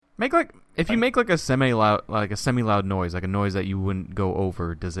If you make like a semi loud noise, like a noise that you wouldn't go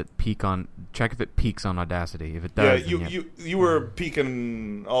over, does it peak on? Check if it peaks on Audacity. If it does, you were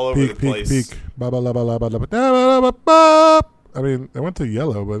peaking all over the place. Peak. I mean, I went to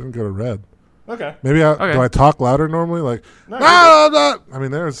yellow, but I didn't go to red. Okay. Maybe do I talk louder normally? Like, no, I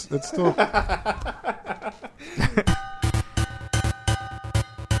mean, it's still.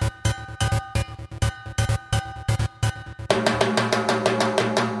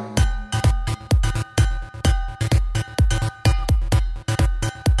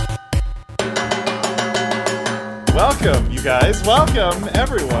 Welcome, you guys. Welcome,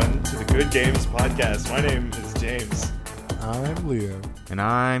 everyone, to the Good Games Podcast. My name is James. I'm Leo. And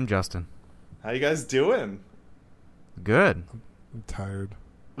I'm Justin. How you guys doing? Good. I'm tired.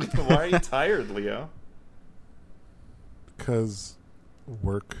 Why are you tired, Leo? Because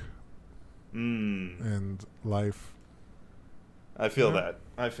work and life. I feel that.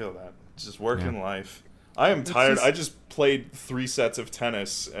 Just work and life. I am tired. I just played 3 sets of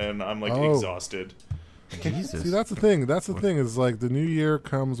tennis, and I'm exhausted. Jesus. See, that's the thing. Is like the new year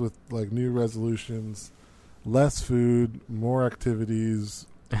comes with like new resolutions, less food, more activities,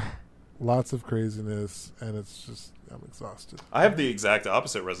 lots of craziness, and it's just I'm exhausted. I have the exact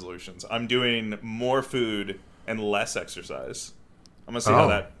opposite resolutions. I'm doing more food and less exercise. I'm gonna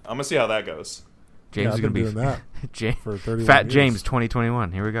see how that goes. James is gonna be doing that for 31 Fat years. James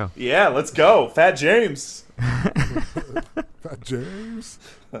 2021. Here we go. Yeah, let's go, Fat James. Fat James.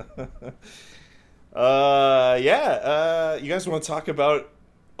 You guys want to talk about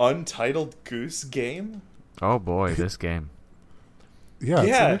Untitled Goose Game? Oh boy, this game. Yeah,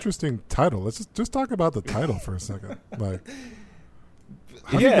 it's an interesting title. Let's just talk about the title for a second. Like,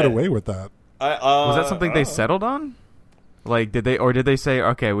 how do you get away with that? Was that something they settled on? Like, did they say,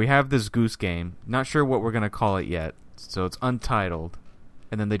 okay, we have this goose game, not sure what we're gonna call it yet, so it's Untitled,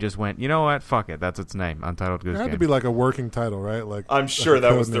 and then they just went, you know what, fuck it, that's its name, Untitled Goose Game. It had to be like a working title, right? Like, I'm sure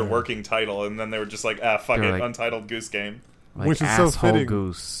that was their working title, and then they were just like, fuck it, like, Untitled Goose Game. Like, which is so fitting.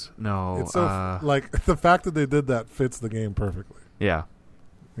 Goose. No, it's so like the fact that they did that fits the game perfectly. Yeah,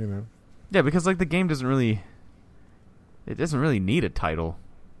 you know. Yeah, because like the game doesn't really need a title,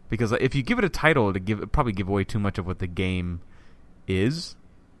 because like, if you give it a title, it'd probably give away too much of what the game is.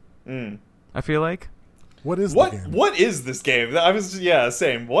 I feel like. What is the game? What is this game? I was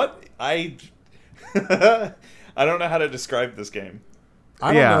same. What I I don't know how to describe this game.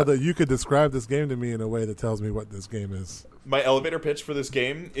 I don't know that you could describe this game to me in a way that tells me what this game is. My elevator pitch for this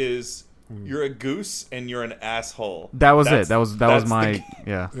game is you're a goose and you're an asshole. That was it. That was my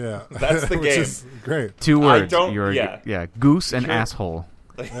yeah. That's the Which game. Is great. 2 words. Goose and You're, asshole.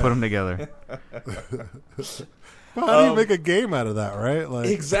 Put them together. Well, how do you make a game out of that, right? Like,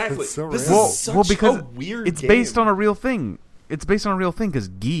 exactly. So this is such a weird it's game. based on a real thing. It's based on a real thing because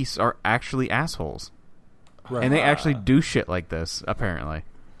geese are actually assholes. Right. And they actually do shit like this, apparently.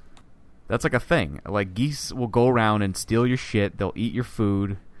 That's like a thing. Like, geese will go around and steal your shit. They'll eat your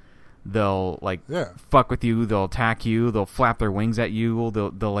food. They'll, fuck with you. They'll attack you. They'll flap their wings at you.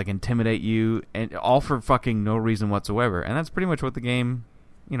 They'll like, intimidate you. And all for fucking no reason whatsoever. And that's pretty much what the game,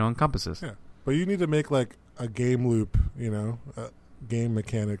 encompasses. Yeah. But you need to make, like, a game loop, game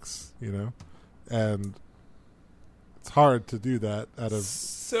mechanics, and it's hard to do that out of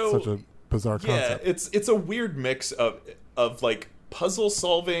such a bizarre concept. Yeah, it's a weird mix of like puzzle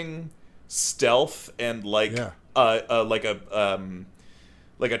solving, stealth, and like a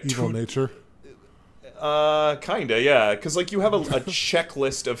evil nature. Kinda, yeah, because like you have a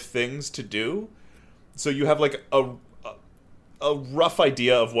checklist of things to do, so you have like a rough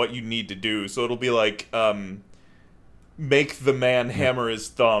idea of what you need to do. So it'll be like make the man hammer his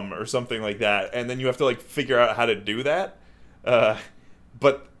thumb or something like that, and then you have to like figure out how to do that.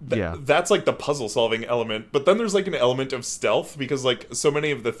 But that's like the puzzle solving element. But then there's like an element of stealth because like so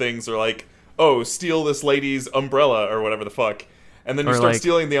many of the things are like, oh, steal this lady's umbrella or whatever the fuck. And then you start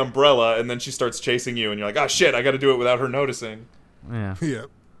stealing the umbrella, and then she starts chasing you, and you're like, oh shit, I gotta do it without her noticing. Yeah. Yeah.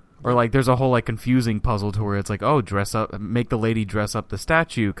 Or like there's a whole like confusing puzzle to where it's like, oh, make the lady dress up the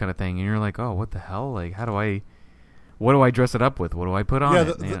statue kind of thing, and you're like, oh, what the hell? Like, what do I dress it up with? What do I put on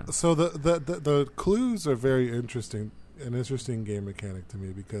it? So the clues are very interesting, an interesting game mechanic to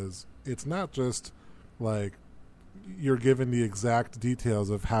me, because it's not just like you're given the exact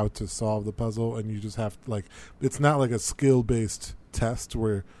details of how to solve the puzzle, and you just have to, like, it's not like a skill based test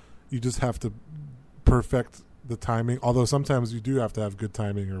where you just have to perfect the timing, although sometimes you do have to have good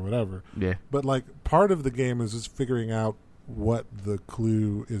timing or whatever. Yeah. But like part of the game is just figuring out what the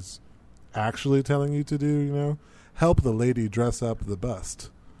clue is actually telling you to do, help the lady dress up the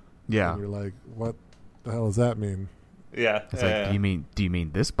bust. Yeah. And you're like, what the hell does that mean? Yeah. It's like, do you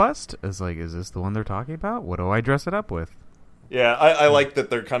mean this bust? It's like, is this the one they're talking about? What do I dress it up with? Yeah, I like that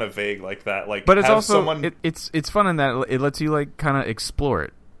they're kind of vague like that. Like, but it's have also someone... it's fun in that it lets you like kind of explore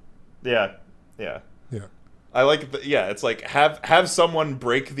it. Yeah. I like it's like have someone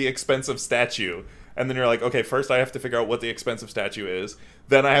break the expensive statue, and then you're like, okay, first I have to figure out what the expensive statue is.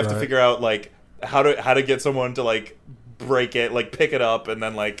 Then I have to figure out like how to get someone to like break it, like pick it up, and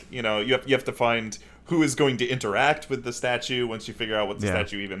then like, you know, you have to find who is going to interact with the statue once you figure out what the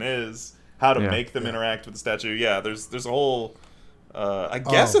statue even is, how to make them interact with the statue. Yeah, there's a whole I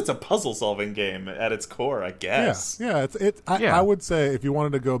guess it's a puzzle solving game at its core, I guess. Yeah, I would say if you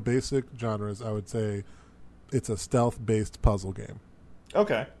wanted to go basic genres, I would say it's a stealth based puzzle game.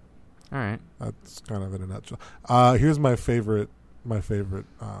 Okay. All right. That's kind of in a nutshell. Here's my favorite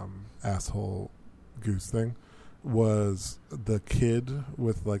asshole goose thing was the kid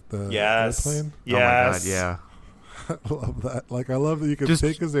with like the airplane. Yes. Oh my god, yeah. I love that. Like, I love that you can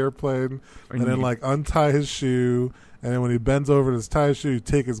take his airplane and then like untie his shoe, and then when he bends over to tie his shoe, you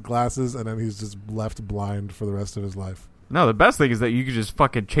take his glasses, and then he's just left blind for the rest of his life. No, the best thing is that you could just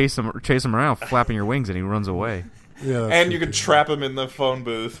fucking chase him around, flapping your wings, and he runs away. Yeah, and you could trap him in the phone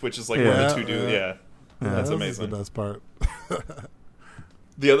booth, which is like what the two do. Yeah, that's amazing. The best part.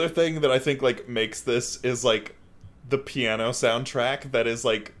 The other thing that I think like makes this is like the piano soundtrack that is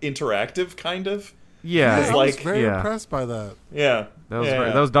like interactive, kind of. Yeah, I was very impressed by that. Yeah,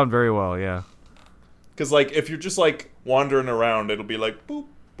 that was done very well. Yeah, because like if you're just like wandering around, it'll be like boop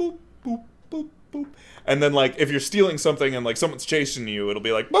boop boop boop boop, and then like if you're stealing something and like someone's chasing you, it'll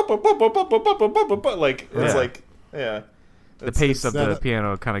be like boop boop boop boop boop boop boop boop boop boop. Like it's like the pace of the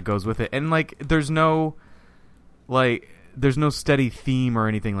piano kind of goes with it, and like there's no steady theme or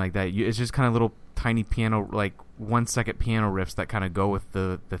anything like that. It's just kind of little tiny piano, like 1 second piano riffs that kind of go with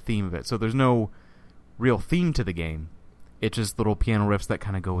the theme of it. So there's no real theme to the game. It's just little piano riffs that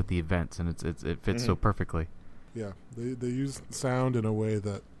kind of go with the events, and it fits so perfectly. Yeah, they use sound in a way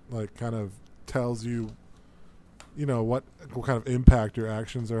that like kind of tells you, you know, what kind of impact your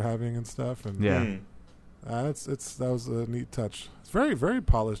actions are having and stuff. And that was a neat touch. It's a very, very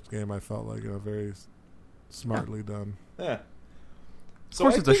polished game. I felt like, you know, very smartly done. Yeah. So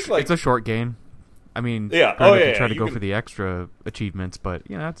of course, it's a short game. I mean, you try to go for the extra achievements, but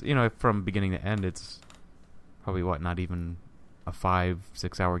you know, it's, you know, from beginning to end, it's probably not even a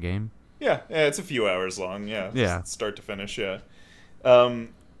 5-6 hour game. Yeah, it's a few hours long. Yeah, start to finish. Yeah,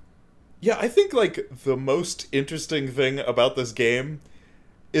 I think like the most interesting thing about this game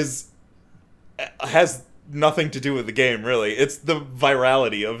has nothing to do with the game, really. It's the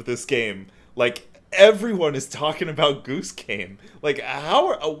virality of this game. Like, everyone is talking about Goose Game. Like,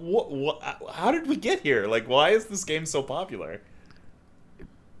 how did we get here? Like, why is this game so popular?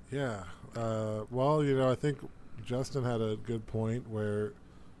 Yeah. Well, you know, I think Justin had a good point where,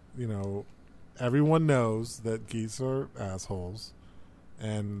 you know, everyone knows that geese are assholes.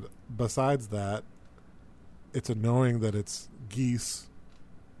 And besides that, it's annoying that it's geese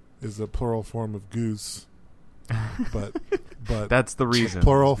is a plural form of goose. But that's the reason.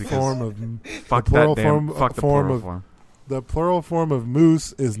 Plural form of fuck the plural form. The plural form of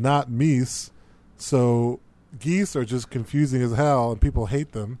moose is not meese, so geese are just confusing as hell, and people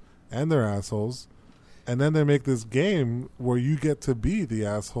hate them, and they're assholes. And then they make this game where you get to be the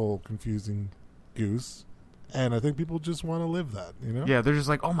asshole, confusing goose, and I think people just want to live that, you know? Yeah, they're just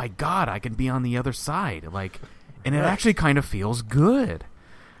like, oh my god, I can be on the other side, like, and it actually kind of feels good.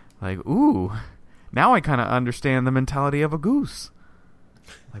 Like, ooh. Now I kind of understand the mentality of a goose.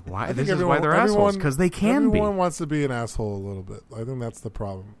 Like, why? This is why they're assholes, because they can be. Everyone wants to be an asshole a little bit. I think that's the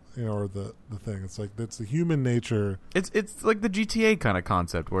problem, you know, or the thing. It's like, it's the human nature. It's like the GTA kind of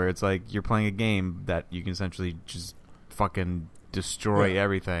concept, where it's like you're playing a game that you can essentially just fucking destroy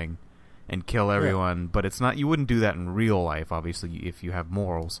everything and kill everyone. But it's not. You wouldn't do that in real life, obviously, if you have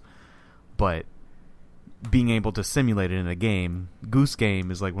morals. But being able to simulate it in a game, Goose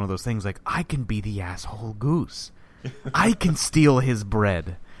Game is like one of those things like, I can be the asshole goose. I can steal his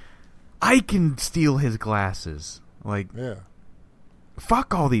bread. I can steal his glasses. Like,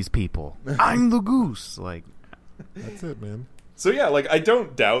 fuck all these people. I'm the goose. Like, that's it, man. So yeah, like, I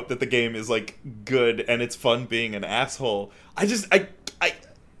don't doubt that the game is like good and it's fun being an asshole. It's just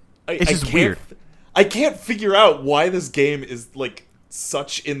weird. I can't figure out why this game is like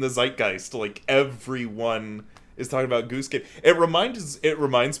such in the zeitgeist. Like, everyone is talking about Goose Game. It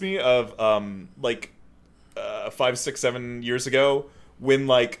reminds me of 5, 6, 7 years ago when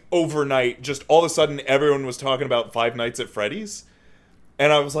like overnight just all of a sudden everyone was talking about Five Nights at Freddy's,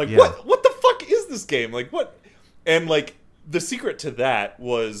 and I was like, what the fuck is this game? Like, what? And like the secret to that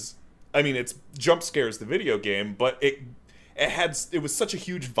was I mean, it's Jump Scares the video game, but it was such a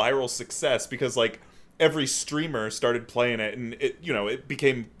huge viral success because like every streamer started playing it, and it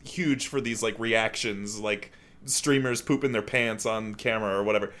became huge for these like reactions, like streamers pooping their pants on camera or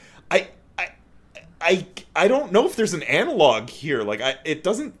whatever. I don't know if there's an analog here. Like it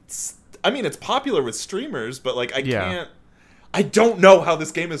doesn't. I mean, it's popular with streamers, but like I don't know how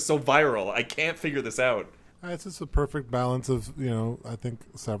this game is so viral. I can't figure this out. It's just a perfect balance of, I think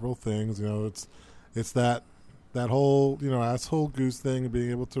several things. It's that whole, asshole goose thing and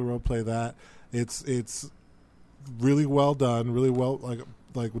being able to role play that. It's really well done, really well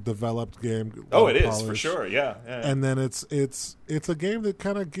like developed game. Oh, it is for sure. Yeah. And then it's a game that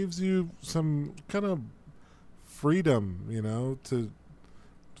kind of gives you some kind of freedom, to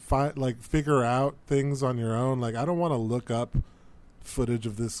figure out things on your own. Like I don't want to look up footage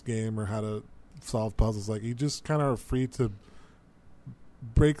of this game or how to solve puzzles. Like you just kind of are free to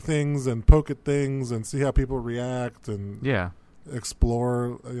break things and poke at things and see how people react and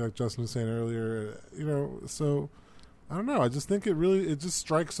explore, like Justin was saying earlier. So I don't know. I just think it just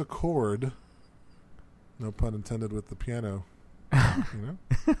strikes a chord. No pun intended with the piano. I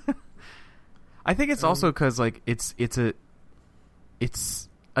think it's also because like it's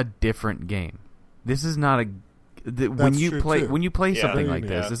a different game. This is not when you play something like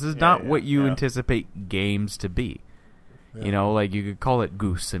this is not what you anticipate games to be. Yeah. Like you could call it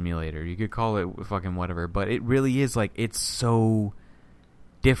Goose Simulator, you could call it fucking whatever, but it really is like it's so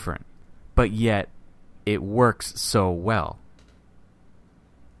different, but yet it works so well.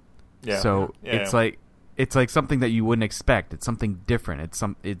 Yeah. So it's like something that you wouldn't expect. It's something different.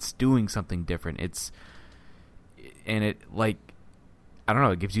 It's doing something different. And it like, I don't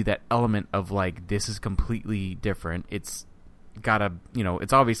know, it gives you that element of like, this is completely different. It's got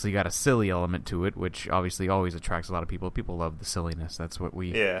it's obviously got a silly element to it, which obviously always attracts a lot of people. People love the silliness. That's what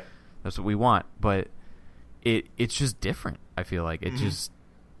we want. But it's just different. I feel like it just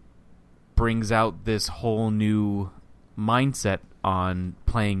brings out this whole new mindset on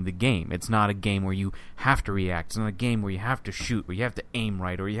playing the game. It's not a game where you have to react. It's not a game where you have to shoot, or you have to aim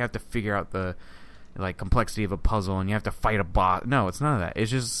right, or you have to figure out the like complexity of a puzzle and you have to fight a boss. No, it's none of that.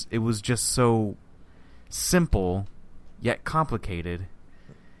 It was just so simple yet complicated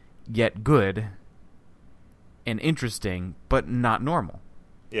yet good and interesting, but not normal.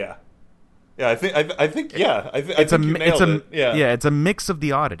 Yeah. Yeah, I think you nailed it. Yeah, it's a mix of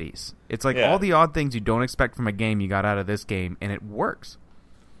the oddities. It's like all the odd things you don't expect from a game you got out of this game, and it works.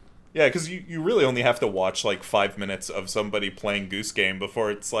 Yeah, because you really only have to watch like 5 minutes of somebody playing Goose Game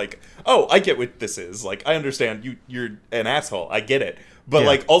before it's like, oh, I get what this is. Like, I understand you're an asshole. I get it. But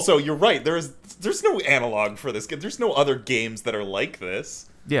like, also, you're right. There's no analog for this game. There's no other games that are like this.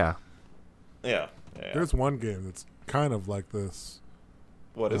 Yeah. Yeah. There's one game that's kind of like this.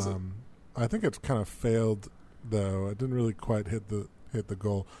 What is it? I think it's kind of failed, though. It didn't really quite hit the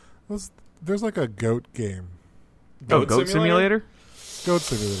goal. There's like a goat game. Goat Simulator? Goat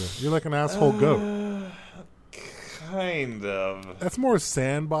Simulator. You're like an asshole goat. Kind of. That's more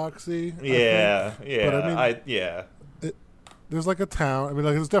sandboxy. Yeah, But I mean, there's like a town. I mean,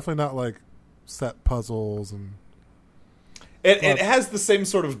 like it's definitely not like set puzzles and. It has the same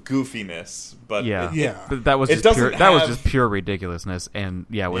sort of goofiness, but but that was just pure ridiculousness, and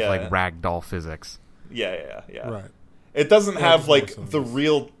with like ragdoll physics. Yeah. Right. It doesn't have like the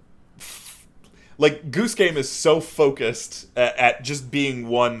real. Like Goose Game is so focused at just being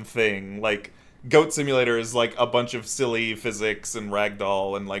one thing. Like Goat Simulator is like a bunch of silly physics and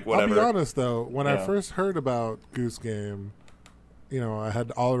ragdoll and like whatever. I'll be honest though, when I first heard about Goose Game, I had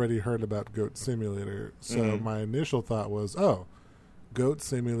already heard about Goat Simulator, so my initial thought was, oh, Goat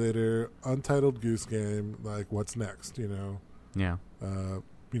Simulator, Untitled Goose Game, like what's next? Yeah.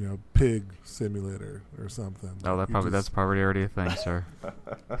 Pig Simulator or something. Oh, that's probably already a thing, sir.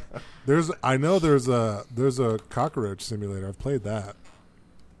 There's a cockroach simulator. I've played that.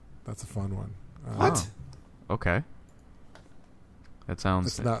 That's a fun one. What? Okay. That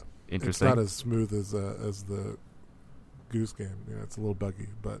sounds interesting. It's not as smooth as the Goose Game. It's a little buggy,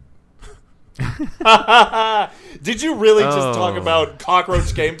 but. Did you really just talk about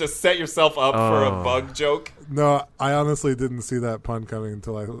Cockroach Game to set yourself up for a bug joke? No, I honestly didn't see that pun coming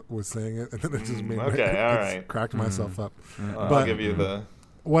until I was saying it, and then it just made cracked myself up. But I'll give you the.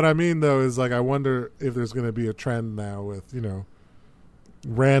 What I mean though is like I wonder if there's going to be a trend now with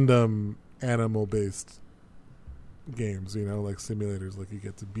random animal based games, like simulators, like you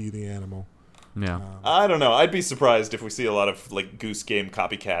get to be the animal. Yeah. I don't know. I'd be surprised if we see a lot of like Goose Game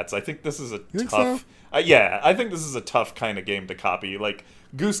copycats. I think this is a think tough. so? Yeah, I think this is a tough kind of game to copy. Like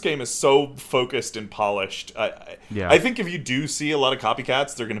Goose Game is so focused and polished. I think if you do see a lot of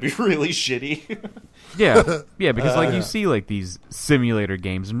copycats, they're going to be really shitty. Yeah, because like you see like these simulator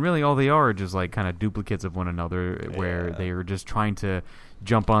games, and really all they are just like kind of duplicates of one another, where they are just trying to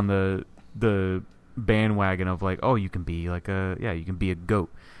jump on the bandwagon of like, oh, you can be a goat,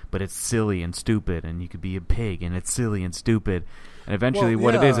 but it's silly and stupid, and you could be a pig and it's silly and stupid, and eventually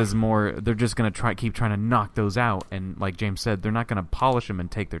what it is more they're just gonna keep trying to knock those out, and like James said, they're not gonna polish them and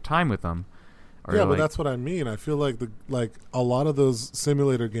take their time with them. But that's what I mean. I feel like a lot of those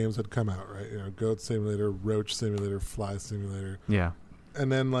simulator games had come out, right? You know, Goat Simulator, Roach Simulator, Fly Simulator. Yeah.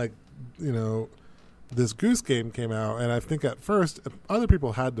 And then this Goose Game came out, and I think at first other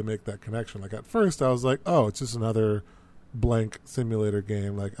people had to make that connection. Like at first I was like, oh, it's just another blank simulator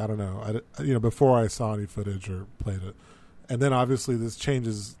game. Like I don't know, before I saw any footage or played it. And then obviously this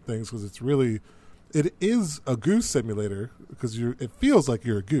changes things because it is a goose simulator because it feels like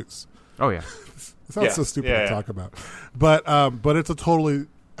you're a goose. Oh yeah. It sounds so stupid to talk about, but it's a totally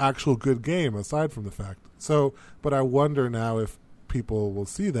actual good game aside from the fact. So, but I wonder now if people will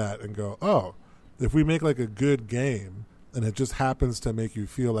see that and go, oh, if we make like a good game and it just happens to make you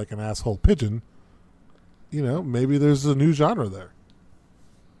feel like an asshole pigeon, maybe there's a new genre there.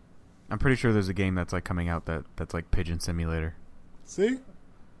 I'm pretty sure there's a game that's like coming out that's like Pigeon Simulator. See?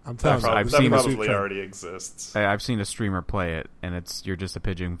 I'm telling you, that probably already exists. I've seen a streamer play it, and you're just a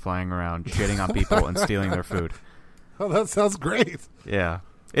pigeon flying around, shitting on people and stealing their food. Oh, that sounds great. Yeah,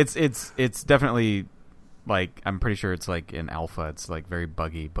 it's definitely like, I'm pretty sure it's like in alpha. It's like very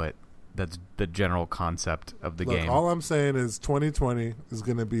buggy, but that's the general concept of the game. All I'm saying is 2020 is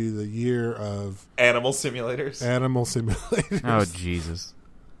going to be the year of animal simulators. Oh Jesus!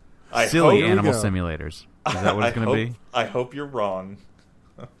 Silly animal simulators. Is that what it's going to be? I hope you're wrong.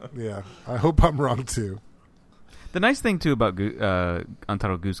 Yeah, I hope I'm wrong too. The nice thing too about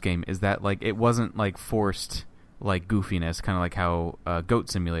Untitled Goose Game is that like it wasn't like forced like goofiness, kind of like how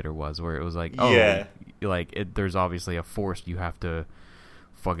Goat Simulator was, where it was like, there's obviously a forced, you have to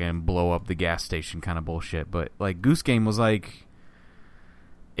fucking blow up the gas station kind of bullshit. But like Goose Game was like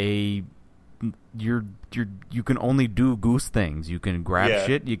you can only do goose things. You can grab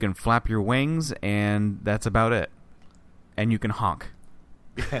shit, you can flap your wings, and that's about it. And you can honk.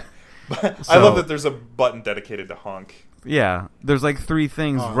 I love that there's a button dedicated to honk. Yeah, there's like 3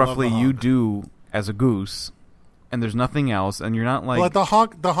 things roughly you do as a goose, and there's nothing else, and you're not like... But the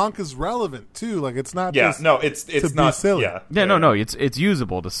honk is relevant too. Like it's not just it's not silly. No. It's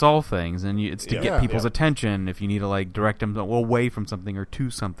usable to solve things, and it's to get people's attention if you need to like direct them away from something or to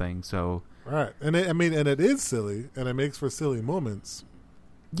something. So right, and it is silly, and it makes for silly moments.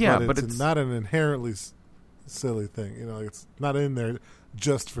 Yeah, but it's not an inherently silly thing. It's not in there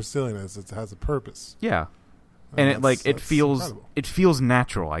just for silliness. It has a purpose. Yeah. And it feels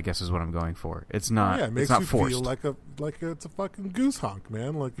natural, I guess is what I'm going for. It's not it makes it's not you forced. Feel like it's a fucking goose honk,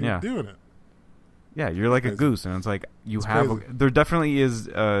 man. Like you're doing it. Yeah, you're like a goose, and it's like there definitely is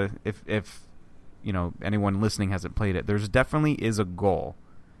if anyone listening hasn't played it, there's definitely is a goal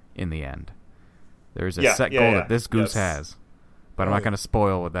in the end. There's a set goal that this goose has. But I'm not going to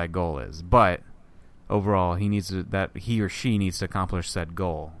spoil what that goal is. But overall, he or she needs to accomplish said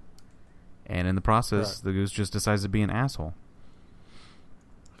goal, and in the process, the goose just decides to be an asshole.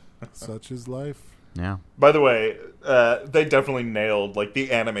 Such is life. Yeah. By the way, they definitely nailed like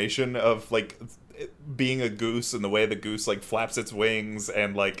the animation of like being a goose and the way the goose like flaps its wings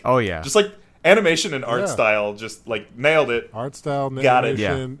and like just like animation and art style, just like nailed it. Art style, got it.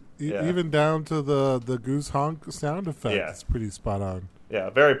 Even down to the goose honk sound effect. Yeah. It's pretty spot on. Yeah,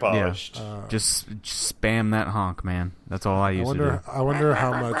 very polished. Yeah. Just spam that honk, man. That's all I used to do. I wonder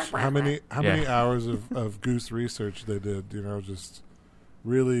how many hours of goose research they did. Just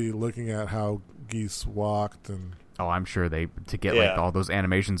really looking at how geese walked and. Oh, I'm sure to get like all those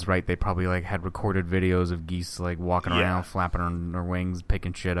animations right, they probably like had recorded videos of geese like walking around, flapping on their wings,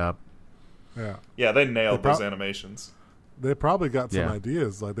 picking shit up. Yeah. Yeah, they nailed those animations. They probably got some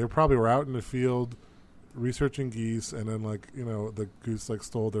ideas. Like they probably were out in the field researching geese, and then the goose like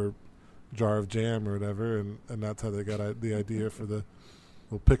stole their jar of jam or whatever, and that's how they got the idea for the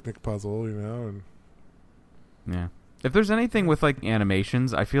little picnic puzzle, and yeah. If there's anything with like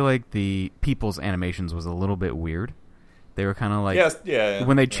animations, I feel like the people's animations was a little bit weird. They were kind of like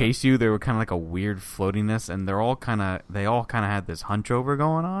when they chase you, they were kind of like a weird floatiness, and they all kind of had this hunch over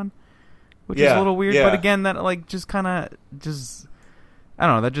going on, which is a little weird. But again, that like just kind of I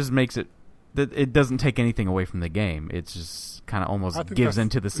don't know. That just makes it that it doesn't take anything away from the game. It's just kind of almost gives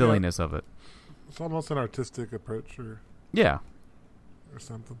into the silliness of it. It's almost an artistic approach or Yeah.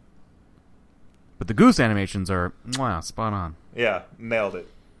 something. But the goose animations are spot on. Yeah, nailed it.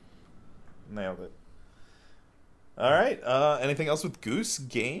 All right. Anything else with Goose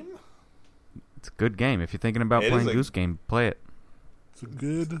Game? It's a good game. If you're thinking about It playing is a- Goose Game, play it. It's a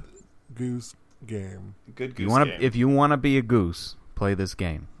good goose game. Good Goose Game. If you want to be a goose, play this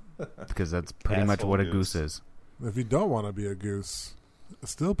game. Because that's pretty much Asshole what a goose. goose is. If you don't want to be a goose,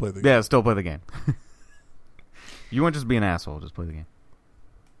 still play the game. Yeah, still play the game. You won't just be an asshole, just play the game.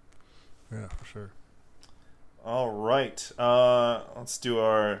 Yeah, for sure. All right. Let's do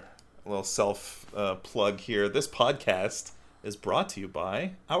our little self plug here. This podcast is brought to you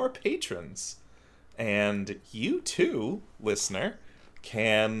by our patrons. And you too, listener,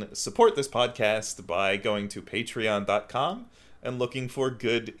 can support this podcast by going to patreon.com and looking for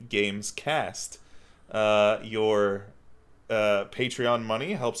Good Games Cast. Your Patreon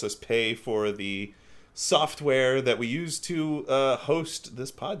money helps us pay for the software that we use to host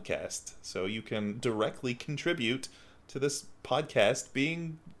this podcast, so you can directly contribute to this podcast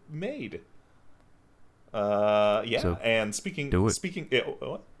being made. So, and speaking, do it.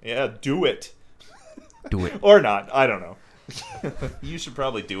 Do it. Do it. Or not, I don't know. You should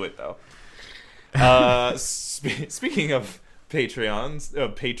probably do it though. Speaking of patrons,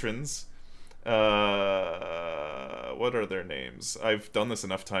 what are their names? I've done this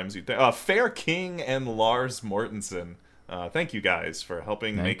enough times. Fair King and Lars Mortensen. Thank you guys for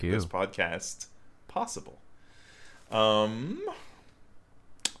helping make this podcast possible.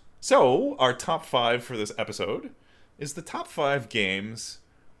 So our top 5 for this episode is the top 5 games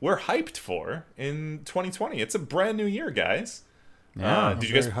we're hyped for in 2020. It's a brand new year, guys. Yeah. Did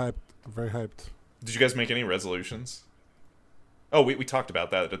you guys? Hyped. Very hyped. Did you guys make any resolutions? Oh, we talked about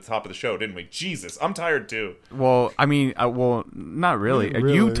that at the top of the show, didn't we? Jesus, I'm tired too. Well, I mean, not really.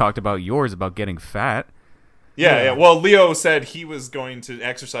 Really? You talked about yours, about getting fat. Yeah. Well, Leo said he was going to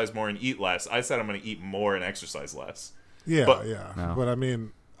exercise more and eat less. I said I'm going to eat more and exercise less. Yeah, But- No. But I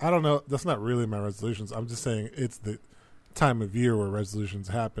mean, I don't know. That's not really my resolutions. I'm just saying it's the time of year where resolutions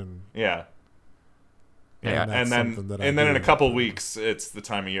happen. Yeah. Yeah, that's And then, something that I in a do. couple weeks, it's the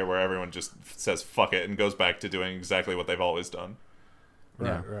time of year where everyone just says "fuck it" and goes back to doing exactly what they've always done.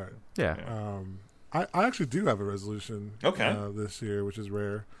 Right, Yeah. right. Yeah. I actually do have a resolution. Okay. This year, which is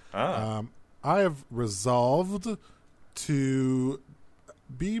rare. Ah. I have resolved to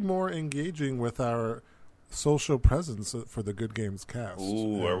be more engaging with our social presence for the Good Games Cast.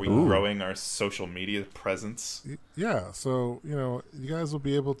 Ooh, are we Ooh. growing our social media presence? Yeah, so you guys will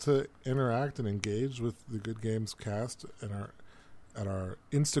be able to interact and engage with the Good Games Cast and at our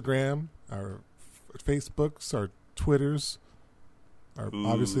Instagram, our Facebooks, our Twitters.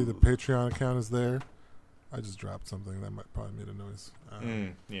 Obviously, the Patreon account is there. I just dropped something that might probably made a noise.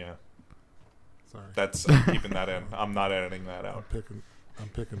 Yeah, Sorry, I'm keeping that in. I'm not editing that out. I'm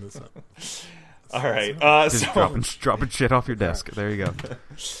picking this up. All right. Just dropping shit off your desk. There you go.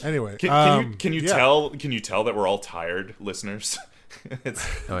 Anyway, Can you yeah. tell that we're all tired, listeners?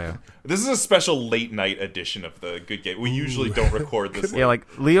 Oh yeah. This is a special late night edition of the Good Game. We usually don't record this. Yeah, like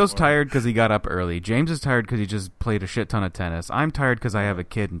Leo's tired because he got up early. James is tired because he just played a shit ton of tennis. I'm tired because I have a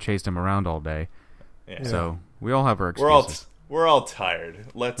kid and chased him around all day. Yeah. So we all have our excuses. We're all tired.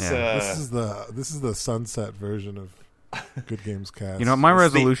 Let's. Yeah. This is the sunset version of Good Games Cast. You know, my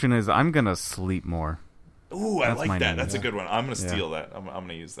Let's see. resolution is I'm gonna sleep more. Ooh, I That's like my that. name. That's a Yeah. good one. I'm gonna Yeah. steal that. I'm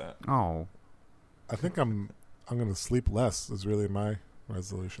gonna use that. Oh, I think I'm going to sleep less. Is really my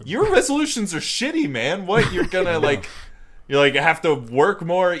resolution. Your resolutions are shitty, man. What you're gonna like? You're like have to work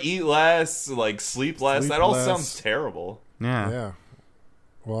more, eat less, like sleep less. Sleep That all less. sounds terrible. yeah. Yeah.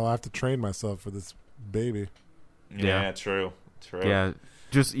 Well, I have to train myself for this baby. Yeah, Yeah. true. Yeah.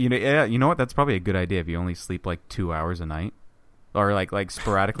 Just you know what? That's probably a good idea if you only sleep like 2 hours a night, or like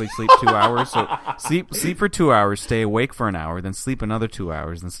sporadically sleep 2 hours. So sleep for 2 hours, stay awake for an hour, then sleep another 2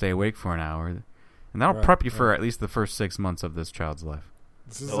 hours, then stay awake for an hour, and that'll Right, prep you for right. at least the first 6 months of this child's life.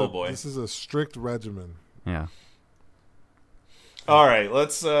 Boy. This is a strict regimen. Yeah. All right,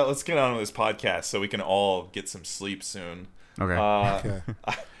 let's get on with this podcast so we can all get some sleep soon. Okay. Okay.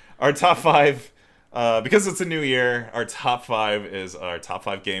 Our top 5, because it's a new year, our top 5 is our top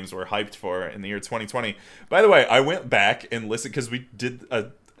 5 games we're hyped for in the year 2020. By the way, I went back and listened because we did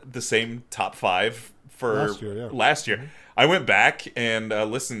the same top 5 for Last year, yeah. I went back and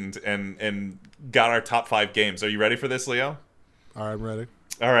listened and got our top 5 games. Are you ready for this, Leo? All right, I'm ready.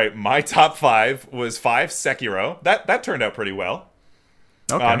 All right, my top 5 was 5 Sekiro. That turned out pretty well.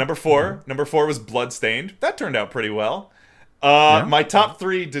 Okay. Number 4 was Bloodstained. That turned out pretty well. Yeah. My top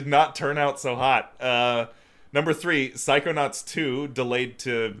 3 did not turn out so hot. Number 3, Psychonauts 2, delayed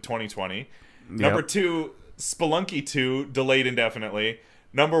to 2020. Number 2, Spelunky 2, delayed indefinitely.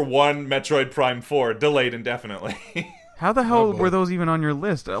 Number 1, Metroid Prime 4, delayed indefinitely. How the hell were those even on your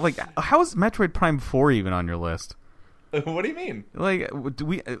list? Like, how is Metroid Prime 4 even on your list? What do you mean? Like,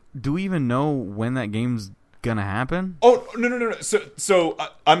 do we even know when that game's gonna happen? Oh, no. So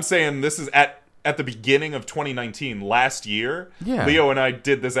I'm saying this is at the beginning of 2019, last year. Yeah. Leo and I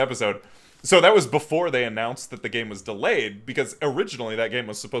did this episode. So that was before they announced that the game was delayed, because originally that game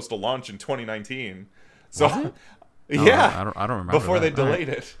was supposed to launch in 2019. So, yeah. I don't remember before that. they delayed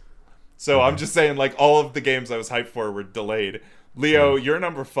it. So I'm just saying, like, all of the games I was hyped for were delayed. Leo, your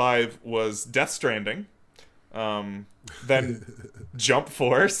number 5 was Death Stranding. Then Jump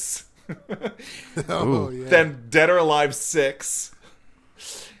Force. Then Dead or Alive 6.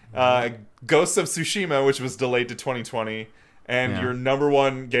 Ghosts of Tsushima, which was delayed to 2020. And your number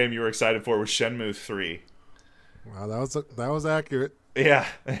 1 game you were excited for was Shenmue 3. Wow, that was accurate. Yeah.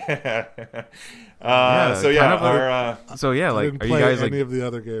 I like, didn't are you play guys any like? of the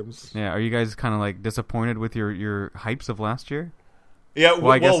other games? Yeah, are you guys kind of like disappointed with your hypes of last year? Yeah,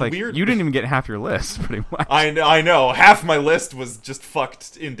 well, I guess like weird. You didn't even get half your list, pretty much. I know. Half my list was just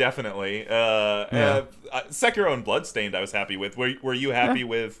fucked indefinitely. Sekiro and Bloodstained, I was happy with. Were you happy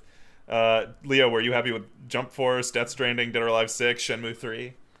with Leo? Were you happy with Jump Force, Death Stranding, Dead or Alive 6, Shenmue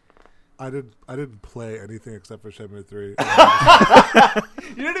 3? I didn't play anything except for Shenmue 3.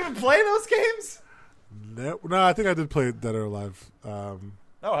 You didn't even play those games? No, I think I did play Dead or Alive. How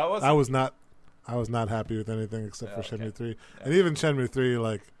was it? I was not happy with anything except for Shenmue 3. Yeah. And even Shenmue 3,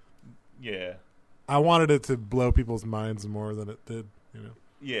 like... Yeah. I wanted it to blow people's minds more than it did, you know?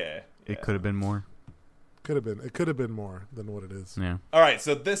 Yeah. It could have been more. It could have been more than what it is. Yeah. All right,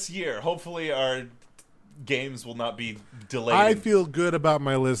 so this year, hopefully our games will not be delayed. I feel good about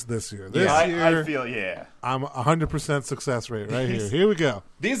my list this year. I feel, I'm 100% success rate right here. Here we go.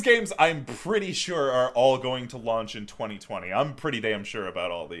 These games, I'm pretty sure, are all going to launch in 2020. I'm pretty damn sure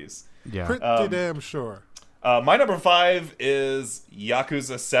about all these. Yeah. Pretty damn sure. My number 5 is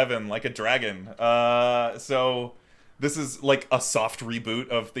Yakuza 7, Like a Dragon. So this is like a soft reboot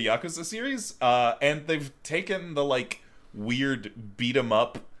of the Yakuza series. And they've taken the like weird beat 'em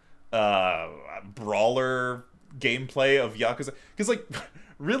up brawler gameplay of Yakuza, because like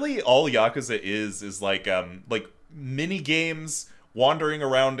really all Yakuza is like mini games, wandering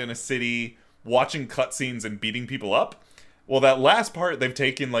around in a city, watching cutscenes and beating people up. Well, that last part they've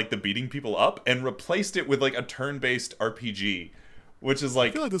taken like the beating people up and replaced it with like a turn-based RPG, which is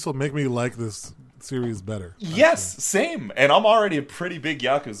like, I feel like this will make me like this series better. Yes, same. And I'm already a pretty big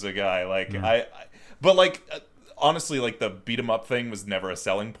Yakuza guy. Like but like honestly, like the beat 'em up thing was never a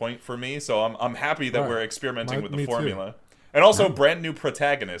selling point for me, so I'm happy that we're experimenting with the formula. Too. And also, brand new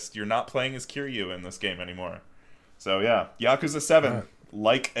protagonist. You're not playing as Kiryu in this game anymore. So yeah, Yakuza 7,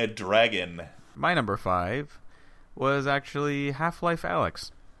 Like a Dragon. My number 5 was actually Half-Life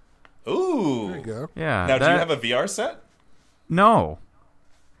Alyx. Ooh, there you go. Yeah. Now, do you have a VR set? No.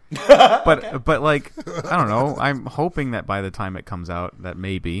 but like, I don't know. I'm hoping that by the time it comes out, that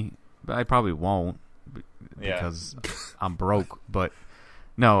maybe, but I probably won't. Because I'm broke, but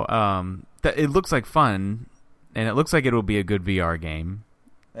no, it looks like fun, and it looks like it'll be a good VR game,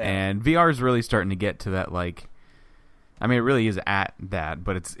 and VR is really starting to get to that, like, I mean, it really is at that,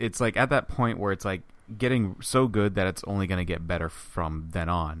 but it's like at that point where it's like getting so good that it's only going to get better from then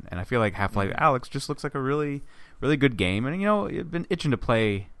on, and I feel like Half-Life Alyx just looks like a really, really good game, and you know, I've been itching to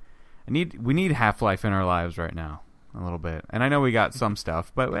play. We need Half-Life in our lives right now, a little bit, and I know we got some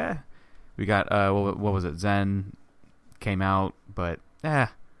stuff, but we got what was it? Zen came out, but the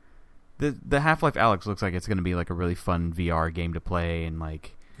Half-Life Alyx looks like it's going to be like a really fun VR game to play, and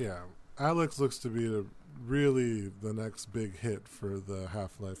like Alyx looks to be really the next big hit for the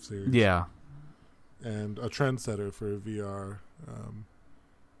Half-Life series. Yeah, and a trendsetter for VR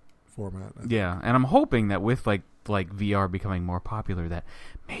format. Yeah, and I'm hoping that with like VR becoming more popular, that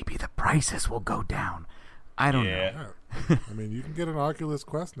maybe the prices will go down. I don't know. I mean, you can get an Oculus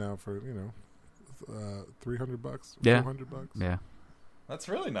Quest now for $300, yeah, $400. Yeah, that's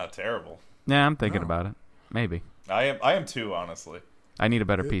really not terrible. Yeah, I'm thinking about it. Maybe I am too. Honestly, I need a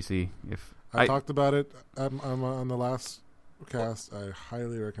better PC. If I talked about it, I'm on the last cast. I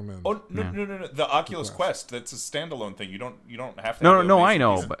highly recommend. Oh no! The Oculus Quest. That's a standalone thing. You don't have to. No, I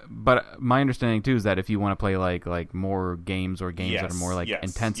know, but my understanding too is that if you want to play like more games or games that are more like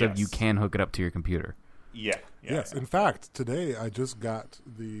intensive, you can hook it up to your computer. Yes. In fact, today I just got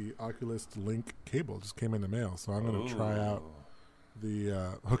the Oculus Link cable. Just came in the mail, so I'm going to try out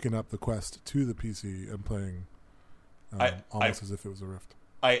the hooking up the Quest to the PC and playing almost as if it was a Rift.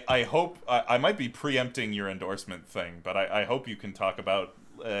 I hope I might be preempting your endorsement thing, but I hope you can talk about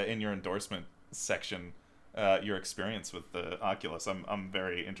in your endorsement section your experience with the Oculus. I'm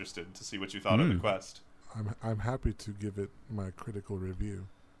very interested to see what you thought of the Quest. I'm happy to give it my critical review.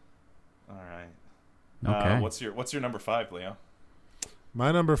 All right. Okay. What's your number 5, Leo?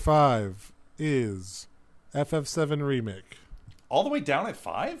 My number 5 is FF7 Remake. All the way down at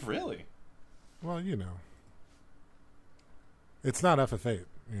 5, really? Well, you know, it's not FF8.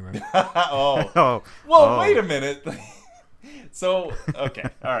 You know. Oh. Well, wait a minute. So okay,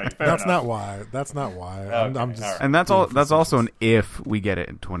 all right. Fair That's enough. not why. That's not why. Okay, I'm just. all right. And that's all. That's also an if we get it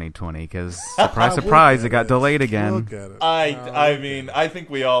in 2020, because surprise, surprise, it got delayed again. We'll get it. I mean, I think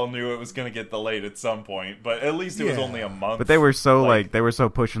we all knew it was going to get delayed at some point, but at least it was only a month. But they were so they were so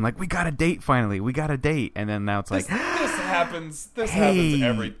pushing, like, we got a date finally, we got a date, and then now it's like this happens. This Hey.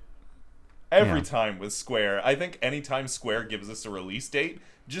 happens every Yeah. time with Square. I think anytime Square gives us a release date,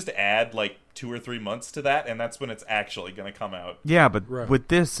 just add like 2 or 3 months to that, and that's when it's actually going to come out. yeah, but Right. with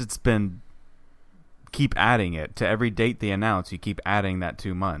this, it's been keep adding it to every date they announce. You keep adding that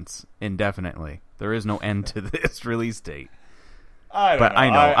 2 months indefinitely. There is no end to this release date. I don't But know.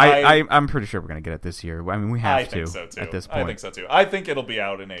 I know. I'm pretty sure we're going to get it this year. I mean, we have I to think so too. at this point. I think so too. I think it'll be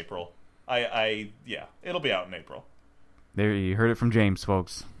out in April. Yeah, it'll be out in April. There, you heard it from James,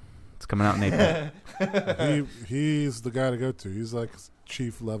 folks. It's coming out in April. He's the guy to go to. He's like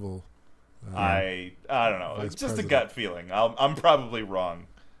chief level. I don't know. Vice It's just president. a gut feeling. I'm probably wrong.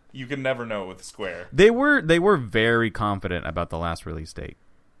 You can never know with Square. They were very confident about the last release date.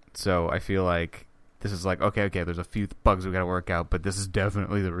 So I feel like this is like, okay, there's a few bugs we got to work out, but this is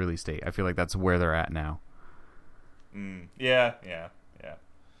definitely the release date. I feel like that's where they're at now. Yeah.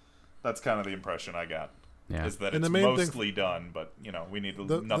 That's kind of the impression I got. Yeah. Is that And it's the main thing- mostly done, but we need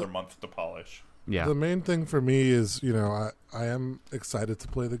another month to polish. Yeah. The main thing for me is, I am excited to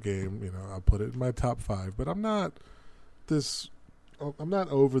play the game. I'll put it in my top 5, but I'm not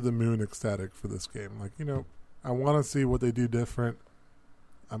over the moon ecstatic for this game. Like, I want to see what they do different.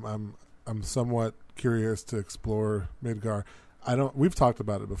 I'm somewhat curious to explore Midgar. We've talked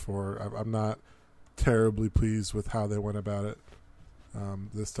about it before. I'm not terribly pleased with how they went about it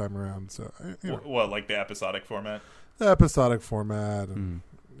this time around. So, What, like the episodic format? the episodic format and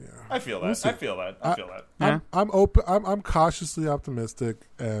I feel that. We'll see. I feel that. Yeah. I'm open. I'm cautiously optimistic,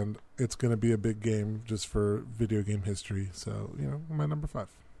 and it's going to be a big game just for video game history. So, my number 5.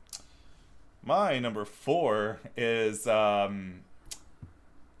 My number 4 is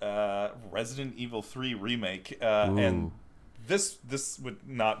Resident Evil 3 remake, and this would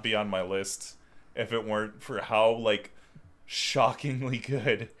not be on my list if it weren't for how shockingly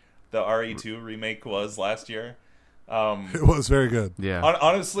good the RE2 remake was last year. It was very good. Yeah.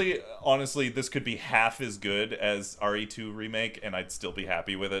 Honestly, this could be half as good as RE2 remake, and I'd still be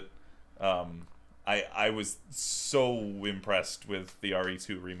happy with it. I was so impressed with the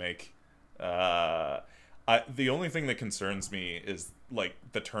RE2 remake. The only thing that concerns me is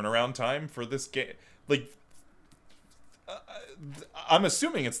the turnaround time for this game. I'm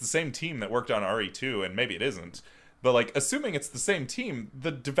assuming it's the same team that worked on RE2, and maybe it isn't. But assuming it's the same team,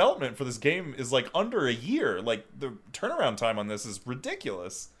 the development for this game is under a year. The turnaround time on this is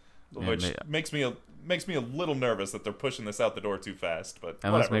ridiculous, which makes me a little nervous that they're pushing this out the door too fast. But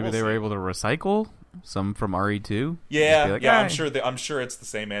Unless whatever, maybe we'll they were see. able to recycle some from RE2. Yeah, Just be I'm "Hey." I'm sure it's the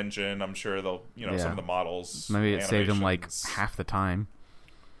same engine. I'm sure they'll some of the models. Maybe it saved them animations. half the time.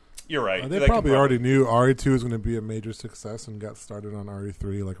 You're right. They That probably could already knew RE2 was going to be a major success and got started on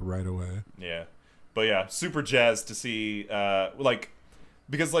RE3 right away. Yeah, but yeah, super jazzed to see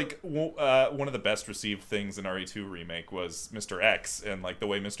because one of the best received things in RE2 remake was Mr. X and the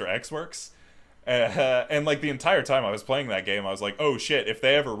way Mr. X works. And the entire time I was playing that game, I was like, oh shit, if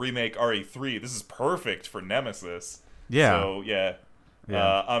they ever remake RE3, this is perfect for Nemesis. Yeah. So yeah.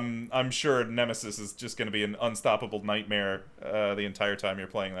 I'm sure Nemesis is just going to be an unstoppable nightmare the entire time you're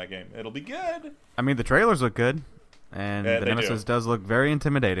playing that game. It'll be good. I mean, the trailers look good, and Yeah, the they Nemesis does look very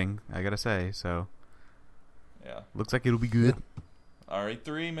intimidating, I gotta say, so Yeah. looks like it'll be good.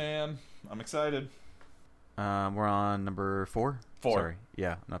 RE3, man. I'm excited. We're on number 4? 4. Sorry.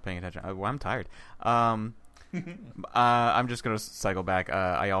 Yeah, I'm not paying attention. Well, I'm tired. I'm just going to cycle back.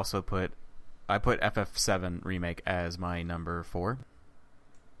 I put FF7 Remake as my number 4.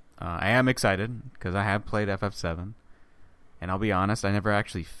 I am excited because I have played FF7. And I'll be honest, I never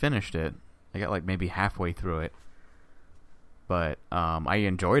actually finished it. I got maybe halfway through it. But I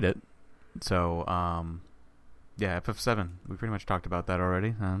enjoyed it. So, yeah, FF7. We pretty much talked about that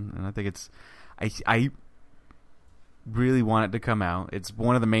already. And I think it's... I really want it to come out. It's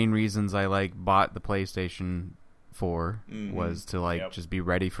one of the main reasons I bought the PlayStation 4 was to just be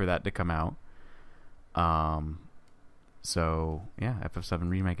ready for that to come out. So yeah, FF7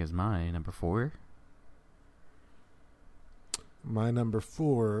 Remake is my number 4. My number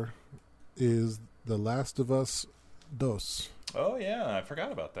 4 is The Last of Us Dos. Oh yeah, I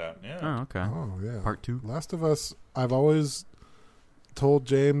forgot about that. Yeah. Oh, okay. Oh yeah, Part 2. Last of Us. I've always told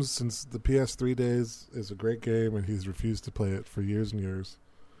James since the PS3 days is a great game, and he's refused to play it for years and years.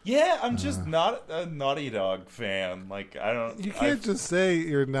 Yeah, I'm just not a Naughty Dog fan. Like, I don't. You can't just say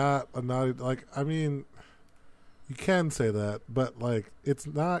you're not a Naughty. Like, I mean, you can say that, but like, it's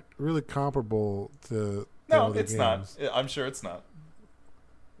not really comparable to. No, it's not. I'm sure it's not.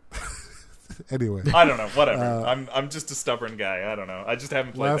 Anyway, I don't know. Whatever. I'm just a stubborn guy. I don't know. I just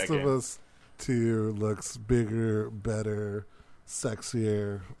haven't played Last that game. of Us 2 looks bigger, better,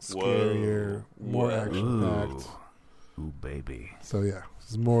 sexier, scarier, more action packed. Ooh, baby. So yeah,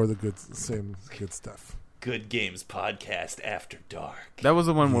 it's more of the same good stuff. Good Games Podcast After Dark. That was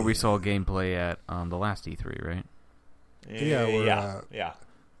the one where we saw gameplay at the last E3, right? Yeah, yeah.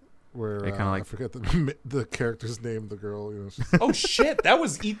 Where It kinda like- I forget the character's name, the girl. You know, Oh shit, that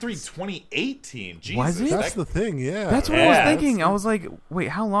was E3 2018. Jesus, Was it? that's the thing. Yeah, That's what I was Yeah, thinking. I was like, wait,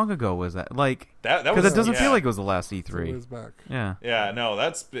 how long ago was that? Like, that because was it doesn't yeah. feel like it was the last It's E3. always back. Yeah. Yeah, no,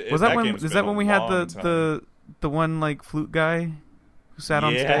 Was that when? Is that when we had the one like flute guy who sat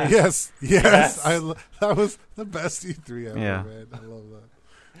on Yeah. stage? Yes. Yes. That was the best E3 ever. Yeah. Man. I love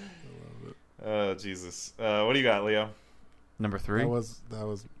that. Oh Jesus, what do you got, Leo? Number 3.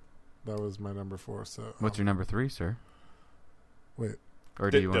 That was my number 4. So What's your number 3, sir? wait? Or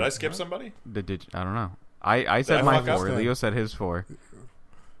do you Did want? I skip somebody? Did I don't know. I said I my fuck up? 4. Leo said his 4.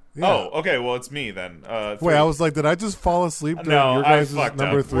 Yeah. Oh, okay. Well, it's me then. Wait, three. I was like, did I just fall asleep during No, your I guys' fucked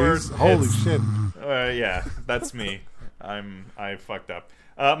number up. 3s? Holy shit! Yeah, that's me. I fucked up.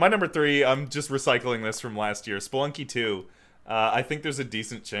 My number 3. I'm just recycling this from last year. Spelunky 2. I think there's a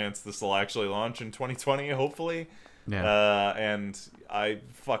decent chance this will actually launch in 2020. Hopefully. Yeah. And I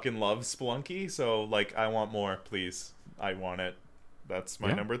fucking love Spelunky, so like I want more, please. I want it. That's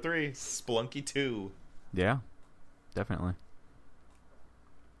my number 3. Spelunky 2. Yeah. Definitely.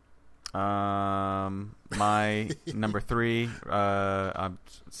 My number 3.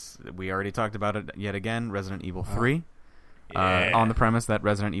 We already talked about it yet again. Resident Evil 3. Yeah. On the premise that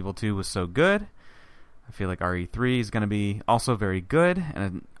Resident Evil 2 was so good, I feel like RE3 is going to be also very good.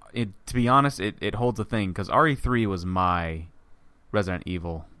 And to be honest, it holds a thing because RE3 was my Resident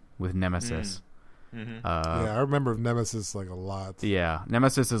Evil with Nemesis. Mm-hmm. Yeah, I remember Nemesis like a lot. Yeah,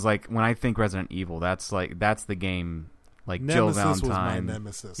 Nemesis is like when I think Resident Evil, that's the game. Like Nemesis Jill was Valentine. my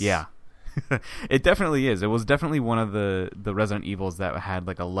nemesis. Yeah. It definitely is. It was definitely one of the Resident Evils that had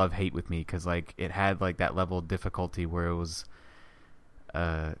like a love-hate with me because like it had like that level of difficulty where it was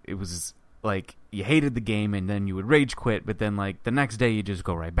like you hated the game and then you would rage quit, but then like the next day you just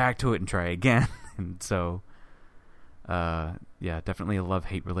go right back to it and try again. And so yeah, definitely a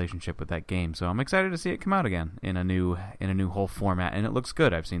love-hate relationship with that game. So I'm excited to see it come out again in a new whole format, and it looks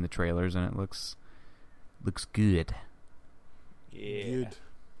good. I've seen the trailers and it looks good. Yeah. Good.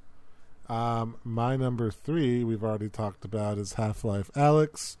 My number 3 we've already talked about is Half-Life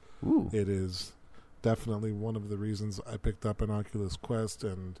Alyx. Ooh. It is definitely one of the reasons I picked up an Oculus Quest,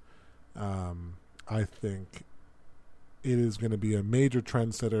 and I think it is going to be a major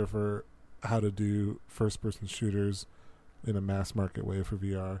trendsetter for how to do first-person shooters in a mass market way for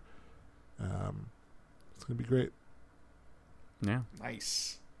VR. It's going to be great. Yeah.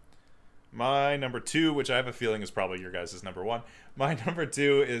 Nice. My number 2, which I have a feeling is probably your guys' number 1. My number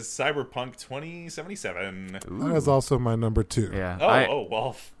 2 is Cyberpunk 2077. Ooh. That is also my number 2. Yeah.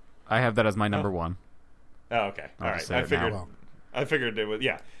 Well. I have that as my number 1. Oh, okay. All I'll right. just say it now. I figured it was,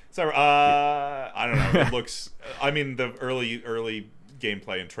 yeah. So, I don't know. It looks, I mean, the early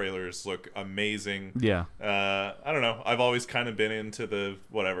gameplay and trailers look amazing. Yeah. I don't know. I've always kind of been into the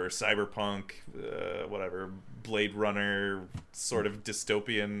cyberpunk, Blade Runner sort of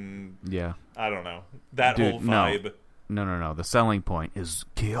dystopian. Yeah. I don't know that Dude, whole vibe. No. The selling point is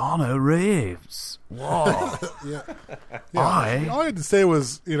Keanu Reeves. Whoa. Yeah. All All I had to say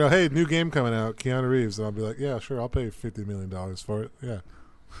was, hey, new game coming out, Keanu Reeves, and I'll be like, yeah, sure, I'll pay $50 million for it. Yeah.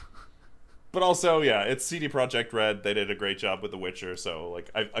 But also, yeah, it's CD Projekt Red. They did a great job with The Witcher, so like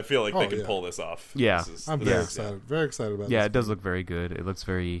I feel like they can pull this off. Yeah. I'm very excited. Very excited about this. Yeah, it does look very good. It looks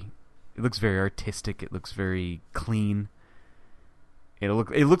very artistic. It looks very clean. It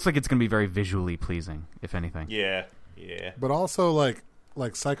looks like it's going to be very visually pleasing, if anything. Yeah. But also like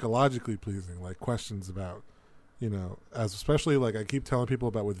psychologically pleasing, like questions about, as especially like I keep telling people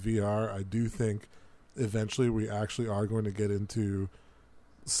about with VR, I do think eventually we actually are going to get into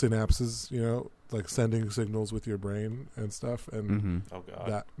synapses, like sending signals with your brain and stuff, and Mm-hmm. Oh god.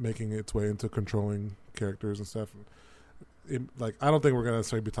 that making its way into controlling characters and stuff. like I don't think we're going to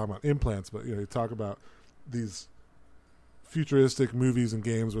necessarily be talking about implants, but you talk about these futuristic movies and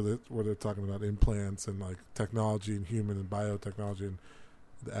games where they're talking about implants and like technology and human and biotechnology and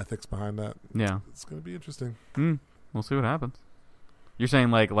the ethics behind that. Yeah, it's going to be interesting. We'll see what happens. You're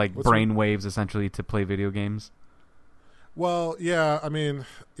saying like brain waves essentially to play video games? Well, yeah. I mean,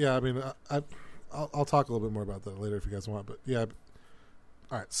 I'll talk a little bit more about that later if you guys want. But yeah,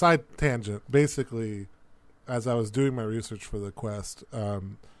 all right. Side tangent. Basically, as I was doing my research for the Quest,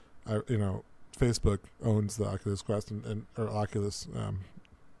 Facebook owns the Oculus Quest or Oculus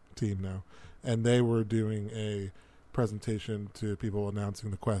team now, and they were doing a presentation to people announcing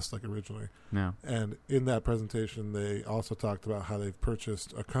the Quest like originally. Yeah. And in that presentation, they also talked about how they've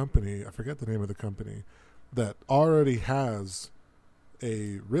purchased a company. I forget the name of the company that already has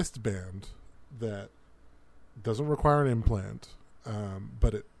a wristband that doesn't require an implant,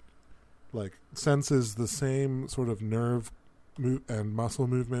 but it like senses the same sort of nerve and muscle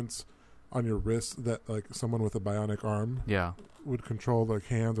movements on your wrist that like someone with a bionic arm would control, like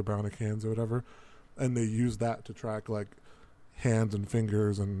hands or bionic hands or whatever. And they use that to track like hands and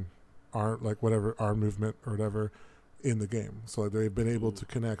fingers and arm, like whatever arm movement or whatever in the game. So like, they've been able to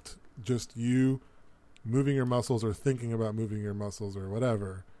connect just you moving your muscles or thinking about moving your muscles or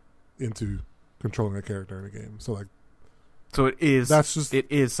whatever into controlling a character in a game. So like, so it is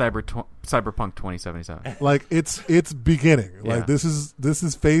Cyberpunk 2077. Like it's beginning. Yeah. Like this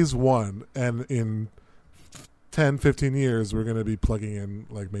is phase 1, and in 10-15 years we're going to be plugging in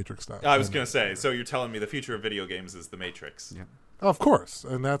like Matrix style. I was going to say, so you're telling me the future of video games is the Matrix. Yeah. Of course,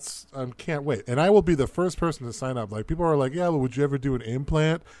 and that's I can't wait. And I will be the first person to sign up. Like people are like, "Yeah, well, would you ever do an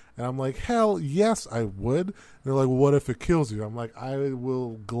implant?" And I'm like, "Hell, yes, I would." And they're like, well, "What if it kills you?" I'm like, "I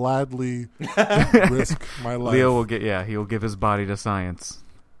will gladly risk my life." Leo will he will give his body to science.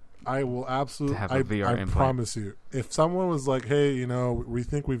 I will absolutely. To have a VR implant. Promise you, if someone was like, "Hey, we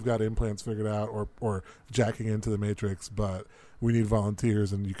think we've got implants figured out, or jacking into the Matrix, but we need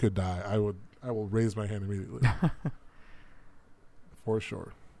volunteers and you could die," I will raise my hand immediately. For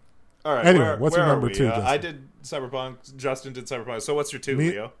sure. All right. Anyway, what's your number 2, Justin? I did Cyberpunk. Justin did Cyberpunk. So what's your 2,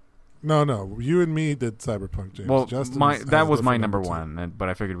 Leo? No. You and me did Cyberpunk, James. Well, that was my number 1, but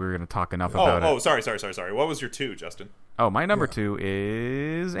I figured we were going to talk enough about it. Oh, sorry. What was your 2, Justin? Oh, my number 2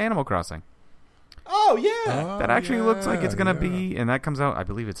 is Animal Crossing. Oh, yeah. That actually looks like it's going to be, and that comes out, I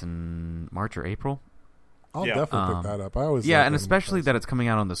believe it's in March or April. I'll definitely pick that up. I always and especially that it's coming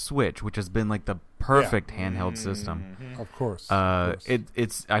out on the Switch, which has been like the perfect handheld system. Of course.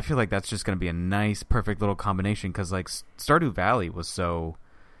 It's. I feel like that's just going to be a nice, perfect little combination because like Stardew Valley was so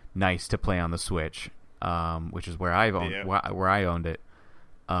nice to play on the Switch, which is where I owned it.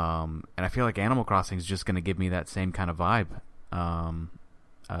 And I feel like Animal Crossing is just going to give me that same kind of vibe.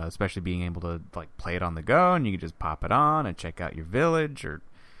 Especially being able to like play it on the go, and you can just pop it on and check out your village or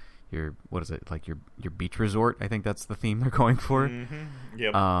your your beach resort. I think that's the theme they're going for. Mm-hmm.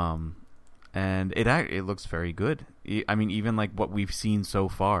 Yep. And it looks very good. I mean, even like what we've seen so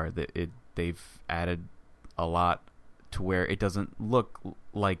far, they've added a lot to where it doesn't look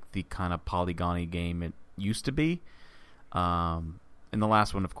like the kind of polygon-y game it used to be. In the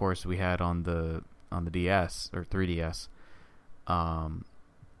last one, of course, we had on the DS or 3DS.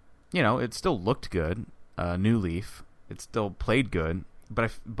 It still looked good. New Leaf, it still played good.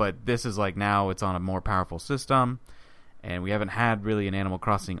 But this is like now it's on a more powerful system, and we haven't had really an Animal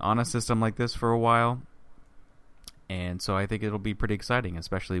Crossing on a system like this for a while. And so I think it'll be pretty exciting,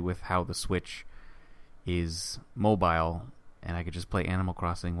 especially with how the Switch is mobile, and I could just play Animal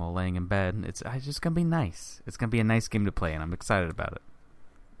Crossing while laying in bed. It's just gonna be nice. It's gonna be a nice game to play, and I'm excited about it.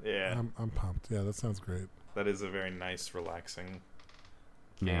 Yeah, I'm pumped. Yeah, that sounds great. That is a very nice, relaxing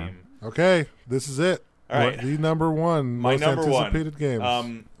game. Yeah. Okay, this is it. All right. The number 1 My most number anticipated 1.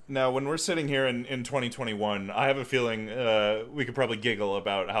 games. Now, when we're sitting here in 2021, I have a feeling we could probably giggle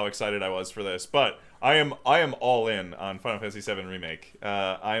about how excited I was for this, but I am all in on Final Fantasy VII Remake.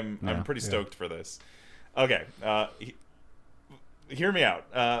 I'm pretty stoked for this. Okay, hear me out.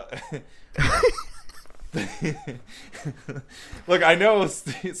 Look, I know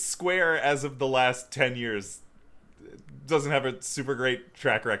Square, as of the last 10 years, doesn't have a super great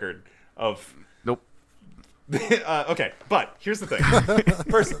track record of... Nope. Okay, but here's the thing.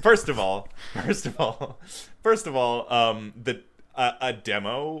 First of all, a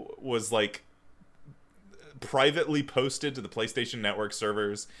demo was like privately posted to the PlayStation Network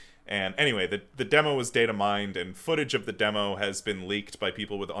servers, and anyway, the demo was data mined, and footage of the demo has been leaked by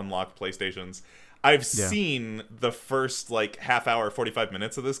people with unlocked PlayStations. I've seen the first like half hour, 45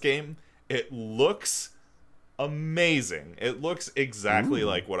 minutes of this game. It looks amazing. It looks exactly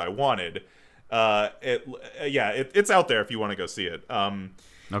like what I wanted. It's out there if you want to go see it.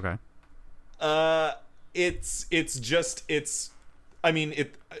 Okay. I mean,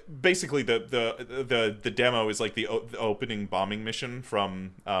 it basically the demo is like the opening bombing mission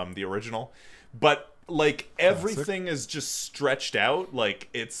from the original, but like everything is just stretched out. Like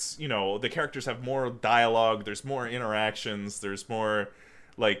it's, you know, the characters have more dialogue, there's more interactions, there's more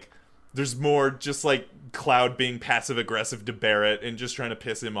just like Cloud being passive aggressive to Barrett and just trying to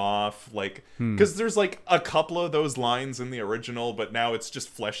piss him off, like because there's like a couple of those lines in the original, but now it's just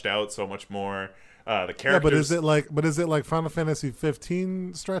fleshed out so much more. The characters. Yeah, but is it like Final Fantasy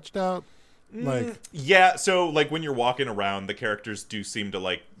 15 stretched out? Like yeah, so like when you're walking around, the characters do seem to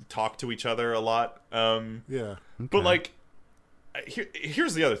like talk to each other a lot. Yeah. But like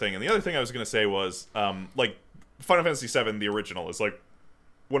here's the other thing, and the other thing I was gonna say was like Final Fantasy 7, the original, is like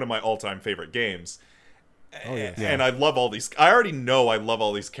one of my all-time favorite games. Oh, yeah. And I love all these. I already know I love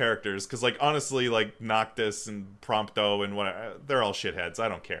all these characters because, like, honestly, like Noctis and Prompto and what, they're all shitheads. I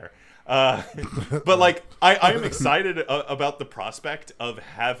don't care. But like, I am excited about the prospect of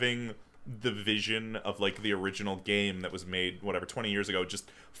having the vision of like the original game that was made 20 years ago,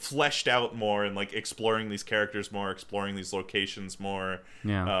 just fleshed out more and like exploring these characters more, exploring these locations more.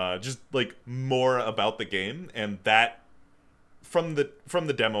 Yeah. Just like more about the game, and that. From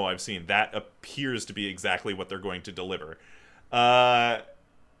the demo I've seen, that appears to be exactly what they're going to deliver. I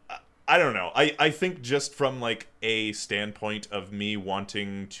don't know. I think just from like a standpoint of me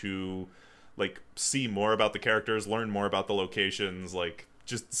wanting to like see more about the characters, learn more about the locations, like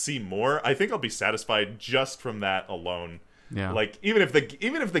just see more, I think I'll be satisfied just from that alone. Yeah. Like even if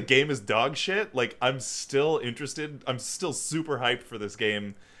the game is dog shit, like I'm still interested. I'm still super hyped for this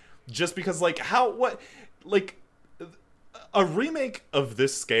game, just because like a remake of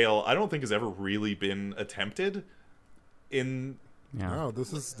this scale, I don't think has ever really been attempted. Yeah. No,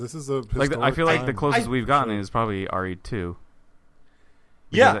 this is a like I feel like time. the closest we've gotten is probably RE2.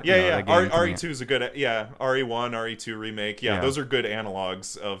 Yeah. RE2 is a good, RE1, RE2 remake. Yeah, Yeah. those are good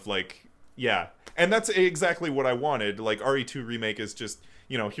analogs of like, yeah. And that's exactly what I wanted. Like RE2 remake is just,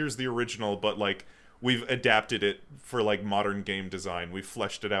 you know, here's the original, but like we've adapted it for like modern game design. We've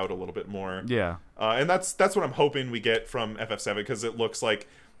fleshed it out a little bit more. Yeah. And that's what I'm hoping we get from FF7, because it looks like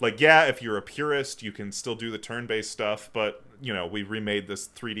yeah, if you're a purist, you can still do the turn-based stuff, but you know, we remade this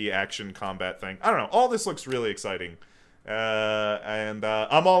 3D action combat thing. I don't know. All this looks really exciting. And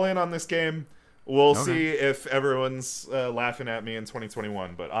I'm all in on this game. We'll see if everyone's laughing at me in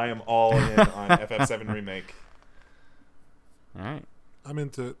 2021, but I am all in on FF7 remake. All right. I'm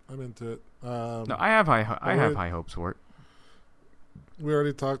into it. No, I have high hopes for it. We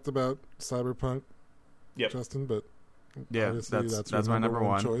already talked about Cyberpunk, Justin, but yeah, obviously that's my number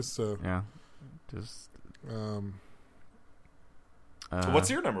one choice. So yeah, just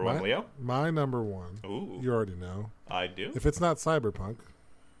what's your number one, Leo? My number one. Ooh, you already know. I do. If it's not Cyberpunk,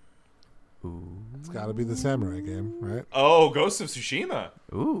 it's got to be the samurai game, right? Oh, Ghost of Tsushima.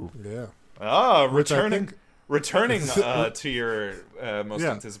 Ooh, yeah. Ah, returning to your most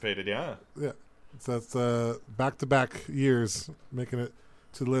anticipated, yeah. So that's back-to-back years making it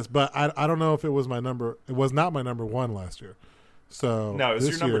to the list. But I don't know if it was my number. It was not my number one last year. So no, it was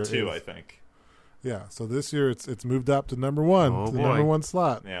your number two, I think. Yeah. So this year it's moved up to number one, the number one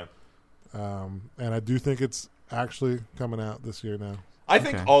slot. Yeah. And I do think it's actually coming out this year now. I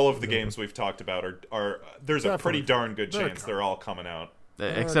think all of the games we've talked about are there's Definitely. a pretty darn good chance they're all coming out.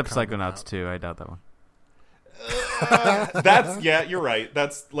 Except Psychonauts 2. I doubt that one. You're right.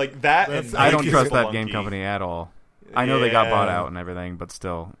 That's like that. And I don't trust that game company at all. I know they got bought out and everything, but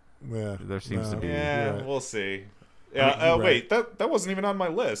still, there seems to be. Yeah, we'll see. Yeah. Wait, that wasn't even on my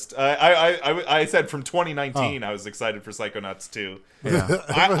list. I said from 2019, I was excited for Psychonauts 2.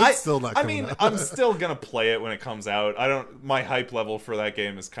 Yeah, still not. I'm still gonna play it when it comes out. My hype level for that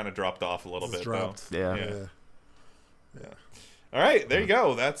game has kind of dropped off a little bit. Dropped. Though. Yeah. All right, there you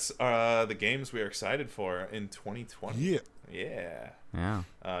go. That's the games we are excited for in 2020. Yeah.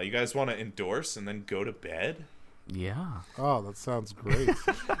 You guys want to endorse and then go to bed? Yeah. Oh, that sounds great.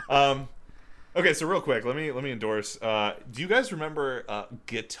 Okay, so real quick, let me endorse. Do you guys remember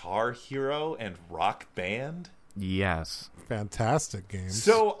Guitar Hero and Rock Band? Yes. Fantastic games.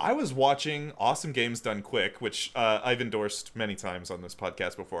 So I was watching Awesome Games Done Quick, which I've endorsed many times on this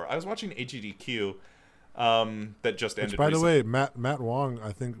podcast before. I was watching AGDQ. That just ended. Which, by the way, Matt Wong,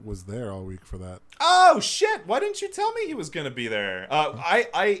 I think, was there all week for that. Oh shit! Why didn't you tell me he was going to be there?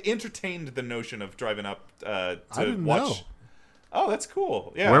 I entertained the notion of driving up to I didn't watch. Know. Oh, that's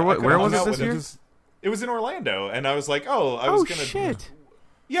cool. Yeah. Where was it this year? It was in Orlando, and I was like, I was gonna. Shit.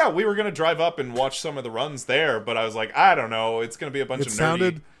 Yeah, we were gonna drive up and watch some of the runs there, but I was like, I don't know, it's gonna be a bunch of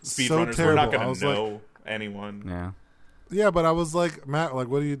nerdy speedrunners. We're not gonna know anyone. Yeah. Yeah, but I was like, Matt, like,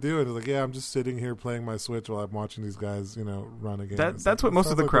 what are you doing? He's like, yeah, I'm just sitting here playing my Switch while I'm watching these guys, run a game. That's what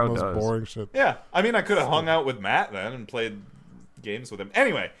most of the crowd does. Boring shit. Yeah, I mean, I could have hung out with Matt then and played games with him.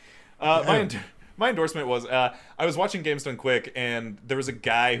 Anyway, my endorsement was I was watching Games Done Quick, and there was a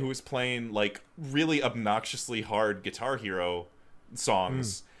guy who was playing like really obnoxiously hard Guitar Hero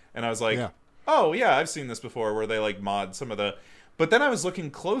songs, and I was like, oh yeah, I've seen this before, where they like mod some of the. But then I was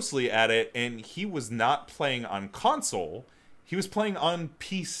looking closely at it, and he was not playing on console. He was playing on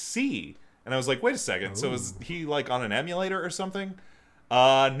PC. And I was like, wait a second. Ooh. So is he like on an emulator or something?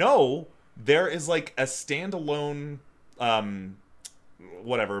 No. There is like a standalone,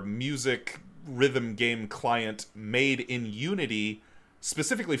 music rhythm game client made in Unity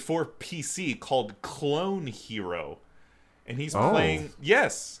specifically for PC called Clone Hero. And he's playing...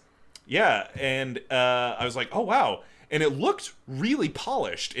 Yes. Yeah. And I was like, oh, wow. And it looked really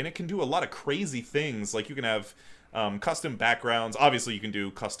polished, and it can do a lot of crazy things. Like you can have custom backgrounds. Obviously, you can do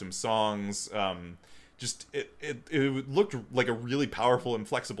custom songs. It looked like a really powerful and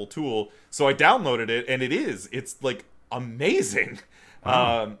flexible tool. So I downloaded it, and it's like amazing.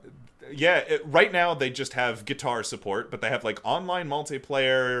 Wow. Right now they just have guitar support, but they have like online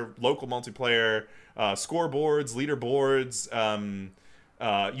multiplayer, local multiplayer, scoreboards, leaderboards.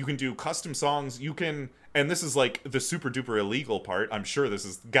 You can do custom songs. You can. And this is like the super duper illegal part. I'm sure this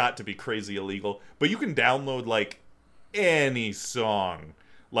has got to be crazy illegal. But you can download like any song.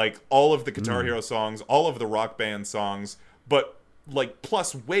 Like all of the Guitar Hero songs, all of the Rock Band songs. But like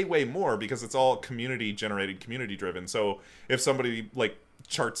plus way, way more because it's all community generated, community driven. So if somebody like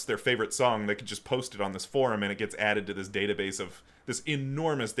charts their favorite song, they could just post it on this forum and it gets added to this database of this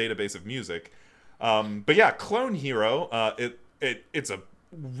enormous database of music. But yeah, Clone Hero, it's a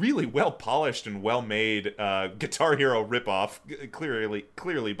really well polished and well made Guitar Hero ripoff,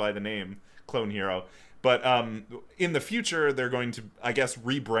 clearly by the name Clone Hero. But in the future, they're going to, I guess,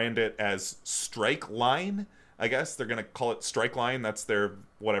 rebrand it as Strike Line. I guess they're going to call it Strike Line. That's their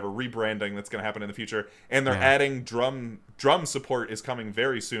rebranding that's going to happen in the future. And they're adding drum support is coming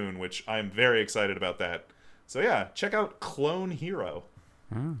very soon, which I'm very excited about that. So yeah, check out Clone Hero.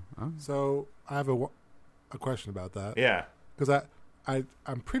 So I have a question about that. Yeah, because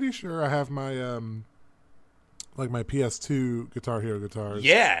I'm pretty sure I have my my PS2 Guitar Hero guitars.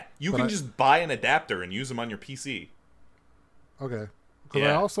 Yeah, you can just buy an adapter and use them on your PC. Okay, because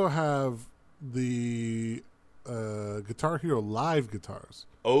I also have the Guitar Hero Live guitars.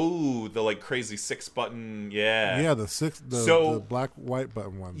 Oh, the like crazy 6-button, the black white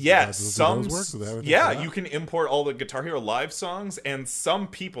button ones. Yeah, you can import all the Guitar Hero Live songs, and some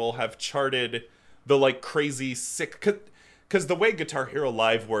people have charted the like crazy because the way Guitar Hero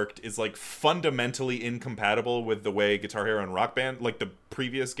Live worked is like fundamentally incompatible with the way Guitar Hero and Rock Band, like the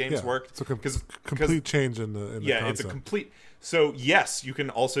previous games, worked. It's a complete change in the concept. It's a complete. So yes, you can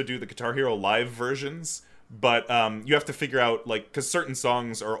also do the Guitar Hero Live versions, but you have to figure out because certain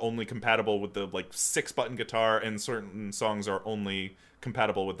songs are only compatible with the 6-button guitar, and certain songs are only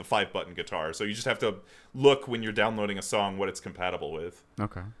compatible with the 5-button guitar. So you just have to look when you're downloading a song what it's compatible with.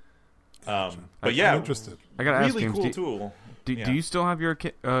 Okay. But I'm interested. I gotta ask, really James, cool tool. Do you still have your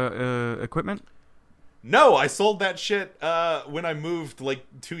equipment? No, I sold that shit when I moved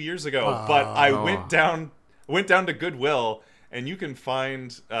 2 years ago. But I went down to Goodwill, and you can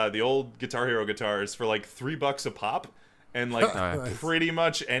find the old Guitar Hero guitars for $3 a pop, and Nice. pretty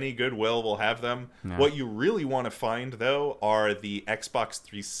much any Goodwill will have them. Yeah. What you really want to find though are the Xbox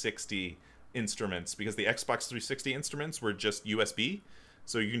 360 instruments, because the Xbox 360 instruments were just USB.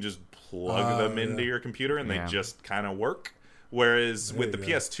 So you can just plug them into your computer and they just kind of work. Whereas with the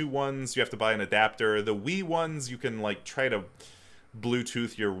PS2 ones, you have to buy an adapter. The Wii ones, you can try to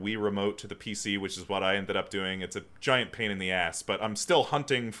Bluetooth your Wii remote to the PC, which is what I ended up doing. It's a giant pain in the ass, but I'm still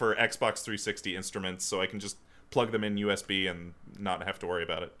hunting for Xbox 360 instruments so I can just plug them in USB and not have to worry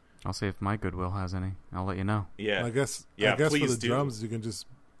about it. I'll see if my Goodwill has any. I'll let you know. Yeah. I guess for the drums, you can just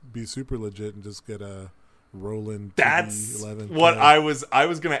be super legit and just get a Roland. That's TD-11K. what I was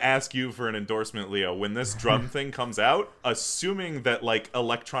going to ask you for an endorsement, Leo. When this drum thing comes out, assuming that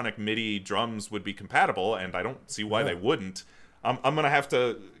electronic MIDI drums would be compatible, and I don't see why they wouldn't, I'm going to have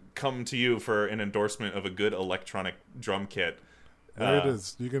to come to you for an endorsement of a good electronic drum kit. There it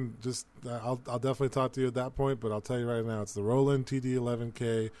is. You can just I'll definitely talk to you at that point, but I'll tell you right now, it's the Roland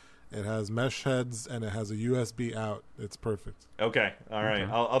TD-11K. It has mesh heads, and it has a USB out. It's perfect. Okay, all right.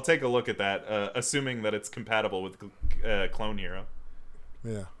 Okay. I'll take a look at that, assuming that it's compatible with Clone Hero.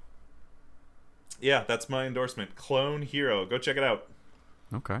 Yeah. Yeah, that's my endorsement. Clone Hero. Go check it out.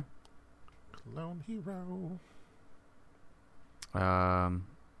 Okay. Clone Hero.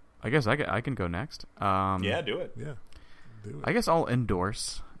 I guess I can go next. Yeah, do it. Yeah, do it. I guess I'll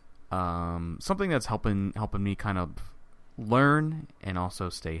endorse something that's helping me kind of learn and also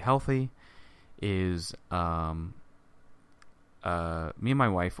stay healthy is me and my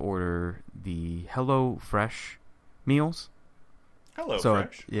wife order the HelloFresh meals.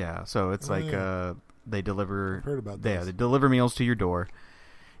 HelloFresh. Yeah, so it's they deliver. I've heard about they deliver meals to your door,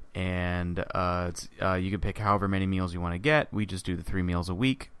 and it's you can pick however many meals you want to get. We just do the 3 meals a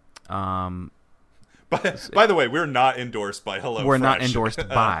week. By the way, we're not endorsed by HelloFresh. We're not endorsed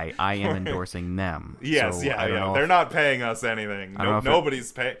by. I am endorsing them. Yes, so yeah. They're not paying us anything.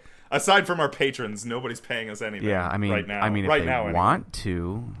 Nobody's paying. Aside from our patrons, nobody's paying us anything. Yeah, I mean, right now. if right they now, want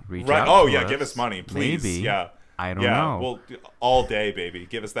to reach right. out. Oh to yeah, us, give us money, please. Maybe. Yeah, I don't know. Well, all day, baby.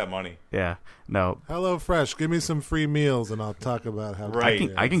 Give us that money. Yeah. No. HelloFresh, give me some free meals, and I'll talk about how.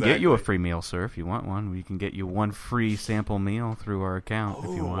 Right. I can get you a free meal, sir, if you want one. We can get you one free sample meal through our account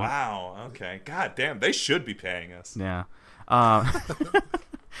if you want. Wow. Okay. God damn, they should be paying us. Yeah. But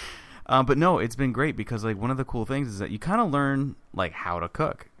no, it's been great because like one of the cool things is that you kind of learn like how to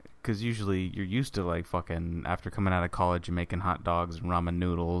cook. Because usually you're used to like fucking after coming out of college and making hot dogs and ramen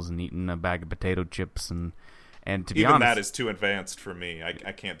noodles and eating a bag of potato chips and to be honest, even that is too advanced for me.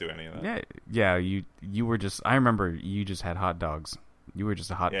 I can't do any of that. Yeah. You were just. I remember you just had hot dogs. You were just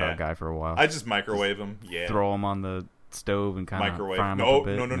a hot dog guy for a while. I just microwave them. Yeah. Throw them on the stove and kind of microwave. fry them No, up a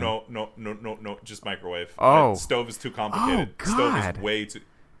bit. No. Just microwave. Oh, stove is too complicated. Oh, stove God. is way too.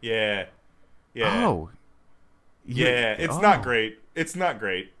 Yeah. Oh. Yeah. It's not great. It's not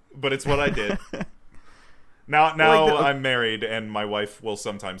great. But it's what I did. Now I'm married, and my wife will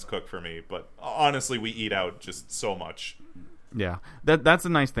sometimes cook for me. But honestly, we eat out just so much. Yeah, that's a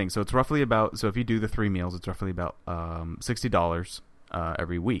nice thing. So it's roughly about. So if you do the 3 meals, it's roughly about $60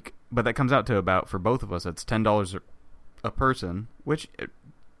 every week. But that comes out to about, for both of us, it's $10 a person, which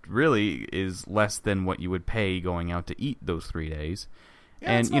really is less than what you would pay going out to eat those 3 days.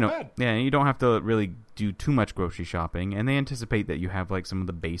 Yeah, and it's not bad. Yeah, you don't have to really do too much grocery shopping, and they anticipate that you have like some of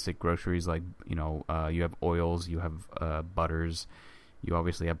the basic groceries, like you have oils, you have butters, you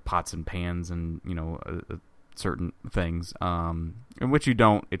obviously have pots and pans, and certain things. And which you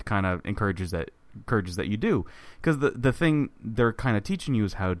don't, it kind of encourages that you do, because the thing they're kind of teaching you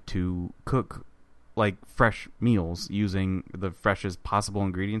is how to cook like fresh meals using the freshest possible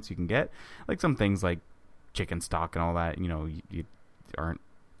ingredients you can get, like some things like chicken stock and all that. You aren't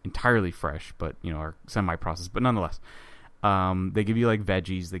entirely fresh, but are semi-processed, but nonetheless, they give you like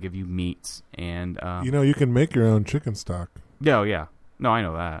veggies, they give you meats, and you can make your own chicken stock. Yeah, no, I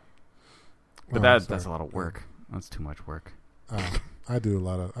know that, but that's a lot of work. That's too much work. I do a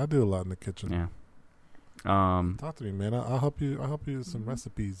lot in the kitchen. Yeah. Talk to me, man. I'll help you with some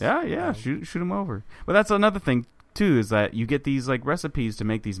recipes. Yeah. Shoot them over. But that's another thing too, is that you get these like recipes to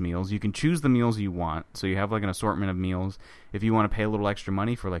make these meals. You can choose the meals you want, so you have like an assortment of meals. If you want to pay a little extra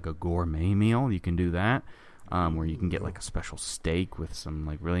money for like a gourmet meal, you can do that, where you can get like a special steak with some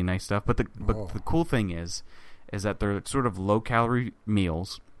like really nice stuff. But the cool thing is that they're sort of low calorie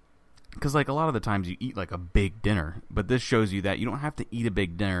meals, because like a lot of the times you eat like a big dinner, but this shows you that you don't have to eat a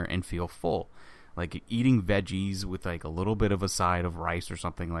big dinner and feel full. Like eating veggies with like a little bit of a side of rice or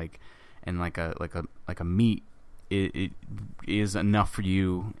something, like, and like a meat. It is enough for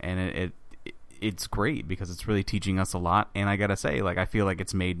you, and it's great because it's really teaching us a lot. And I gotta say, like, I feel like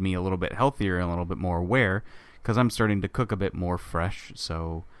it's made me a little bit healthier and a little bit more aware, because I'm starting to cook a bit more fresh.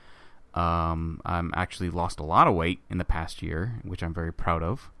 So I'm actually lost a lot of weight in the past year, which I'm very proud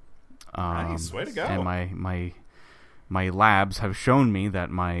of. Nice, way to go! And my labs have shown me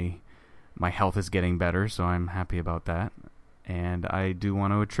that my health is getting better, so I'm happy about that. And I do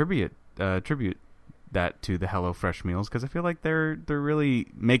want to attribute that to the HelloFresh meals, because I feel like they're really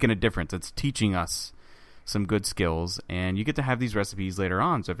making a difference. It's teaching us some good skills, and you get to have these recipes later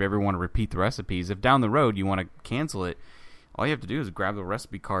on. So if you ever want to repeat the recipes, if down the road you want to cancel it, all you have to do is grab the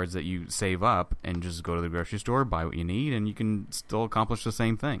recipe cards that you save up and just go to the grocery store, buy what you need, and you can still accomplish the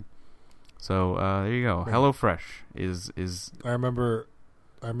same thing. So there you go. HelloFresh is. I remember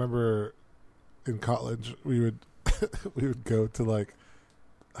in college we would go to like,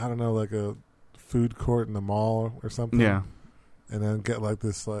 I don't know, like a food court in the mall or something. Yeah. And then get like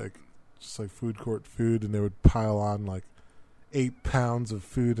this like just like food court food, and they would pile on like 8 pounds of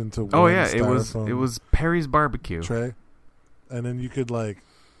food into one styrofoam it was Perry's barbecue tray. And then you could like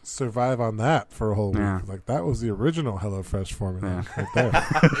survive on that for a whole week. Like that was the original HelloFresh formula right there.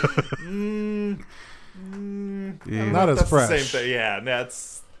 Yeah. Not as that's fresh. The same thing. Yeah,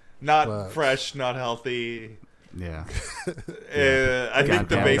 that's not fresh, not healthy. Yeah. I think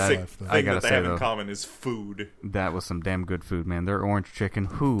the damn, basic thing I that gotta they say, have in though, common is food. That was some damn good food, man. Their orange chicken,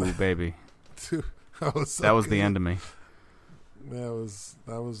 whoo, baby. Dude, that was the end of me. That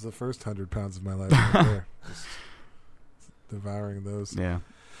was the first 100 pounds of my life right there. Just devouring those. Yeah.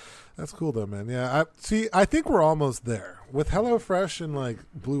 That's cool though, man. Yeah, I think we're almost there with HelloFresh and like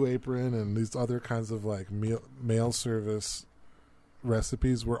Blue Apron and these other kinds of like mail service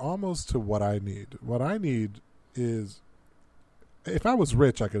recipes. We're almost to what I need. What I need is, if I was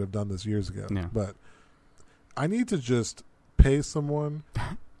rich, I could have done this years ago. Yeah. But I need to just pay someone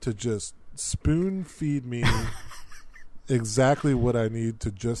to just spoon feed me exactly what I need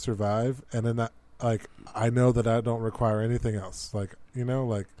to just survive, and then I know that I don't require anything else. Like, you know,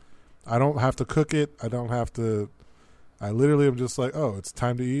 like I don't have to cook it. I don't have to. I literally am just like, oh, it's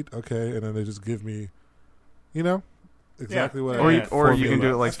time to eat. Okay, and then they just give me, you know, exactly what I need. Or you can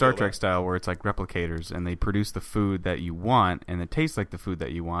do it like Star Trek style, where it's like replicators, and they produce the food that you want, and it tastes like the food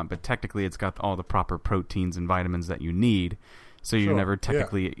that you want, but technically it's got all the proper proteins and vitamins that you need, so you're never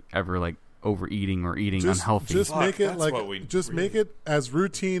technically ever like overeating or eating unhealthy. Just make it like make it as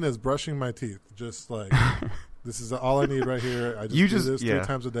routine as brushing my teeth. Just like this is all I need right here. I just do this 3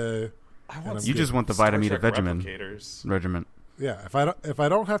 times a day. You just want the Vitameata regimen. Yeah, if I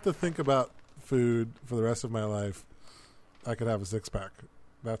don't have to think about food for the rest of my life, I could have a 6-pack.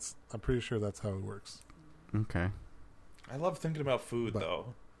 I'm pretty sure that's how it works. Okay. I love thinking about food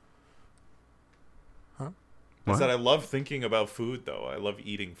though. Huh? I said I love thinking about food though. I love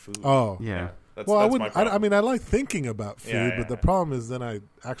eating food. Oh yeah. That's my problem. I mean, I like thinking about food, but the problem is then I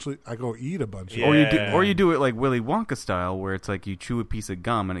go eat a bunch of it. Or you do it like Willy Wonka style, where it's like you chew a piece of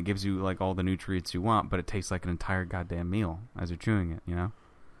gum and it gives you like all the nutrients you want, but it tastes like an entire goddamn meal as you're chewing it, you know?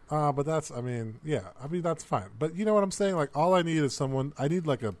 But that's fine. But you know what I'm saying? Like, all I need is someone. I need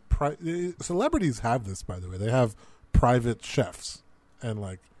like celebrities have this, by the way. They have private chefs, and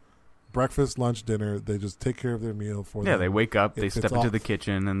like breakfast, lunch, dinner. They just take care of their meal for them. Yeah, they wake up, they step into the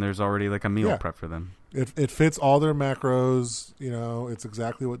kitchen, and there's already like a meal prep for them. It fits all their macros. You know, it's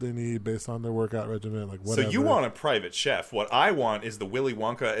exactly what they need based on their workout regimen. Like whatever. So you want a private chef? What I want is the Willy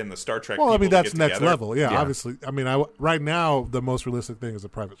Wonka and the Star Trek. Well, I mean that's next together. level. Yeah, obviously. I mean, right now the most realistic thing is a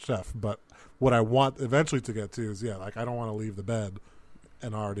private chef. But what I want eventually to get to is like I don't want to leave the bed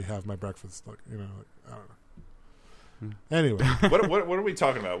and already have my breakfast. Like, you know, I don't know. Anyway, what are we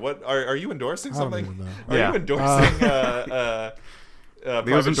talking about? What are you endorsing something? Are you endorsing private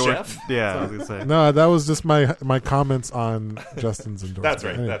chef? Yeah, I was gonna say. No, that was just my comments on Justin's endorsement. That's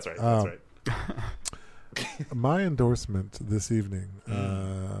right. Anyway, that's right. My endorsement this evening.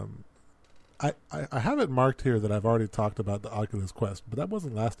 I have it marked here that I've already talked about the Oculus Quest, but that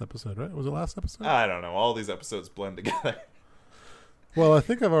wasn't last episode, right? Was it last episode? I don't know. All these episodes blend together. Well, I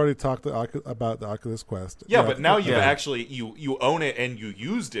think I've already talked about the Oculus Quest. Yeah, but now you've actually you own it and you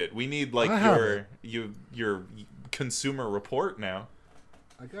used it. We need like your consumer report now.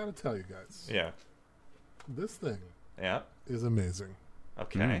 I gotta tell you guys. Yeah. This thing. Yeah. Is amazing.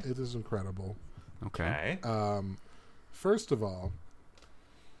 Okay. It is incredible. Okay. First of all,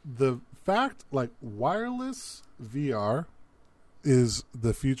 the fact like wireless VR is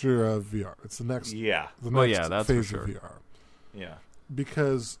the future of VR. It's the next. Yeah. The next that's phase for sure. of VR. Yeah.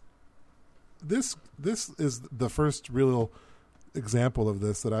 Because this is the first real example of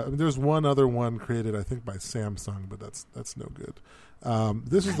this that I mean, there's one other one created I think by Samsung, but that's no good.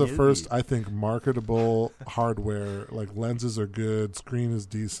 This is the first I think marketable hardware. Like lenses are good, screen is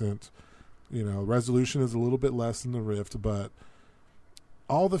decent, you know, resolution is a little bit less than the Rift, but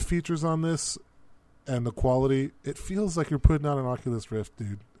all the features on this and the quality, it feels like you're putting on an Oculus Rift,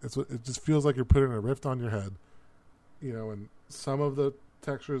 dude. It just feels like you're putting a Rift on your head. You know, and some of the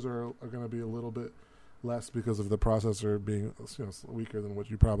textures are going to be a little bit less because of the processor being, you know, weaker than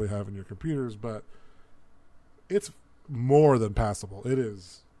what you probably have in your computers, but it's more than passable. It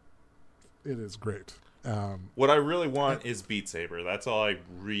is great. What I really want is Beat Saber. That's all I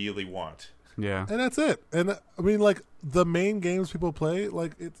really want. Yeah. And that's it. And I mean, like the main games people play,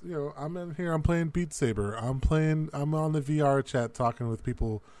 like it's, you know, I'm in here, I'm playing Beat Saber. I'm on the VR chat talking with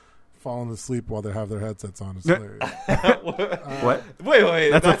people falling asleep while they have their headsets on. It's hilarious. What?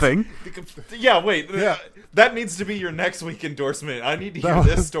 Wait. That's a thing? Yeah, wait. Yeah. That needs to be your next week endorsement. I need to hear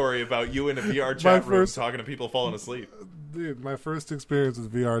this story about you in a VR chat room talking to people falling asleep. Dude, my first experience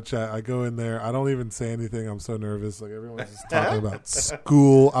with VR chat, I go in there, I don't even say anything. I'm so nervous. Like everyone's just talking about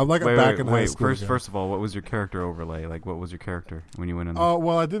school. I'm like back in high school. First of all, what was your character overlay? Like, what was your character when you went in there? Oh,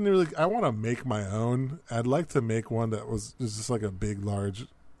 well, I want to make my own. I'd like to make one that was just like a big, large,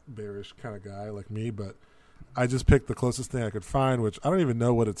 bearish kind of guy like me, but I just picked the closest thing I could find, which I don't even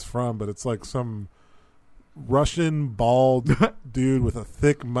know what it's from, but it's like some Russian bald dude with a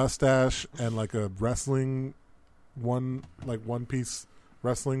thick mustache and like a wrestling one piece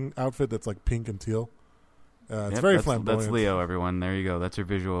wrestling outfit that's like pink and teal. It's very flamboyant. That's Leo, everyone. There you go. That's your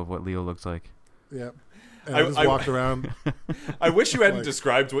visual of what Leo looks like. Yep. And I just walked around. I wish you hadn't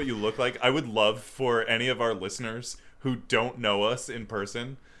described what you look like. I would love for any of our listeners who don't know us in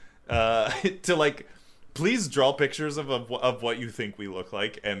person to like please draw pictures of what you think we look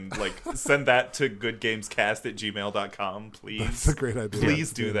like and like send that to goodgamescast@gmail.com, please. That's a great idea.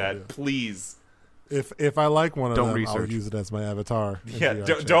 Please do that. Idea. Please. If I like one of them, research. I'll use it as my avatar. Yeah,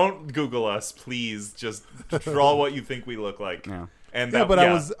 don't Google us, please. Just draw what you think we look like. Yeah. And yeah, but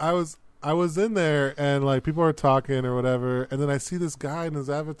I was in there and like people are talking or whatever, and then I see this guy in his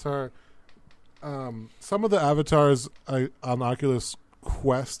avatar. Some of the avatars on Oculus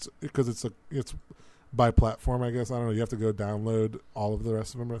Quest, because it's by platform, I guess. I don't know. You have to go download all of the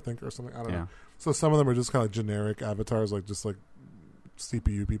rest of them, I think, or something. I don't know. So some of them are just kind of generic avatars, like just like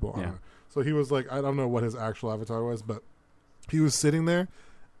CPU people. I don't know. So he was like, I don't know what his actual avatar was, but he was sitting there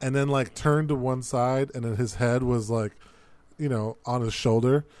and then like turned to one side, and then his head was like, on his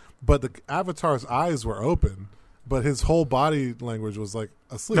shoulder, but the avatar's eyes were open, but his whole body language was like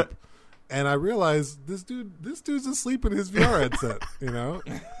asleep. And I realized this dude's asleep in his VR headset,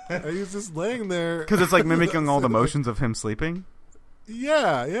 and he's just laying there because it's like mimicking all the motions of him sleeping.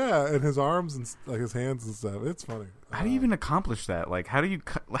 Yeah, and his arms and like his hands and stuff. It's funny. How do you even accomplish that? Like, how do you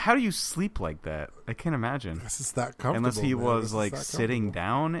sleep like that? I can't imagine. This is that comfortable. Unless he was like sitting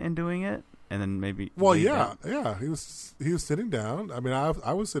down and doing it, and then maybe. Well, yeah. He was sitting down. I mean,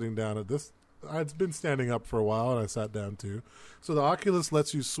 I was sitting down at this. I'd been standing up for a while, and I sat down too. So the Oculus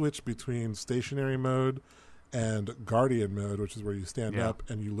lets you switch between stationary mode and Guardian mode, which is where you stand up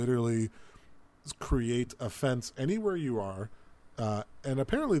and you literally create a fence anywhere you are. And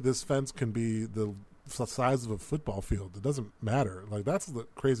apparently this fence can be the size of a football field. It doesn't matter. Like, that's the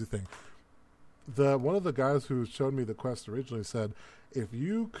crazy thing. One of the guys who showed me the Quest originally said, if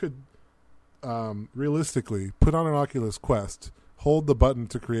you could realistically put on an Oculus Quest, hold the button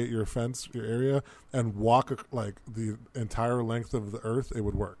to create your fence, your area, and walk like the entire length of the Earth, it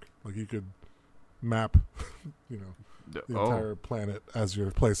would work. Like, you could map, the entire planet as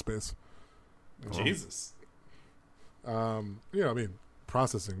your play space. Jesus. I mean,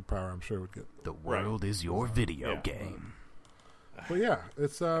 processing power, I'm sure would get. The world is your video game. But yeah,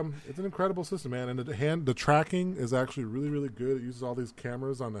 it's an incredible system, man. And the tracking is actually really, really good. It uses all these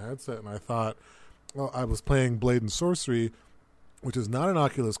cameras on the headset, and I thought, well, I was playing Blade and Sorcery, which is not an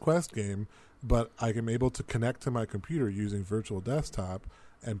Oculus Quest game, but I am able to connect to my computer using Virtual Desktop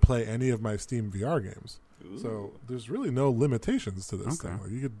and play any of my Steam VR games. Ooh. So there's really no limitations to this thing.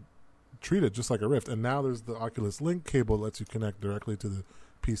 Like, you could treat it just like a Rift. And now there's the Oculus Link cable that lets you connect directly to the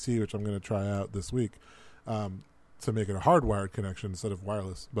PC, which I'm going to try out this week to make it a hardwired connection instead of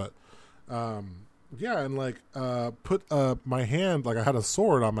wireless. But and like put my hand, like I had a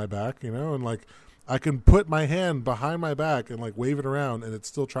sword on my back, and like I can put my hand behind my back and like wave it around, and it's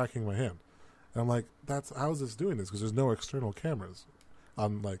still tracking my hand. And I'm like, how is this doing this? Because there's no external cameras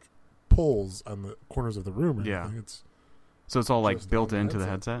on like poles on the corners of the room or anything. So it's all like built into the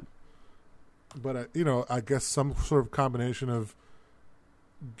headset. But I guess some sort of combination of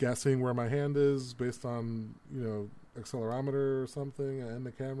guessing where my hand is based on accelerometer or something, and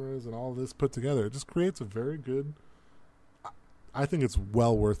the cameras and all this put together, it just creates a very good. I think it's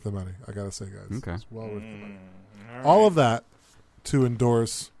well worth the money. I gotta say, guys, it's well worth the money. All of that to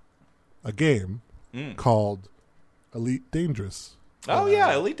endorse a game called Elite Dangerous. Oh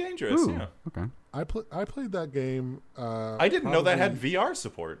yeah, Elite Dangerous. Ooh, yeah. Okay. I played that game. I didn't know that had VR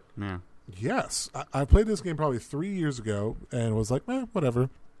support. Yeah. Yes, I played this game probably 3 years ago and was like, whatever.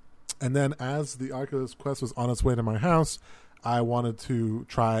 And then as the Oculus Quest was on its way to my house, I wanted to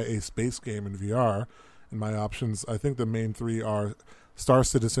try a space game in VR. And my options, I think the main three are Star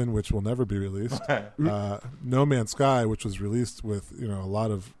Citizen, which will never be released, No Man's Sky, which was released with a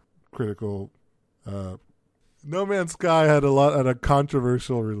lot of critical. No Man's Sky had a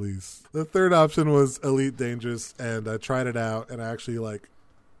controversial release. The third option was Elite Dangerous, and I tried it out, and I actually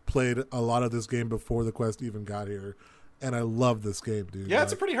played a lot of this game before the Quest even got here, and I love this game, dude. Yeah,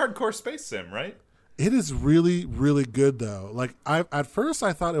 it's a pretty hardcore space sim, right? It is really, really good, though. Like, at first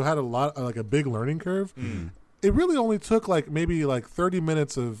I thought it had a big learning curve. It really only took maybe 30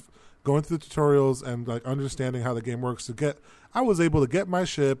 minutes of going through the tutorials and understanding how the game works to get. I was able to get my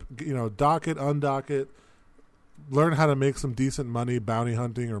ship, dock it, undock it, learn how to make some decent money bounty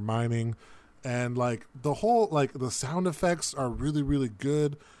hunting or mining, and the whole the sound effects are really, really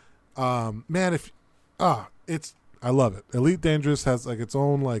good. Man, I love it. Elite Dangerous has its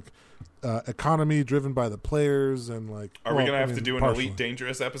own economy driven by the players and like. Are we gonna have to do an partially. Elite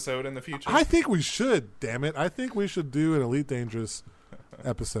Dangerous episode in the future? I think we should. Damn it! I think we should do an Elite Dangerous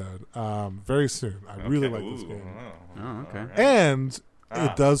episode very soon. I really like this game. Oh, okay. Right. And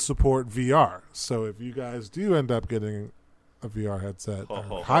it does support VR. So if you guys do end up getting a VR headset, I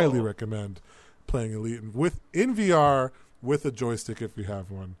highly recommend playing Elite in VR with a joystick if you have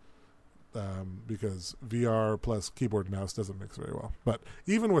one. Because VR plus keyboard and mouse doesn't mix very well. But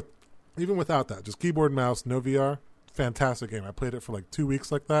even without that, just keyboard and mouse, no VR, fantastic game. I played it for like 2 weeks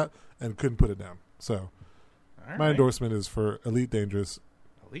like that and couldn't put it down. So my endorsement is for Elite Dangerous.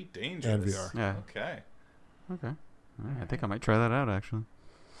 Elite Dangerous and VR. Yeah. Okay. All right, I think I might try that out actually.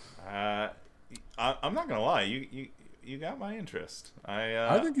 I'm not gonna lie. You got my interest.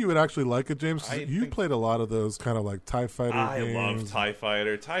 I think you would actually like it, James. 'Cause you played a lot of those kind of like TIE Fighter games. I love TIE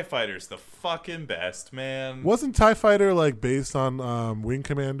Fighter. TIE Fighter's the fucking best, man. Wasn't TIE Fighter like based on Wing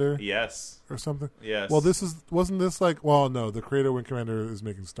Commander? Yes. Or something? Yes. Well, wasn't this like? Well, no, the creator of Wing Commander is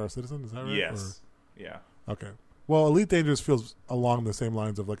making Star Citizen. Is that right? Yes. Yeah. Okay. Well, Elite Dangerous feels along the same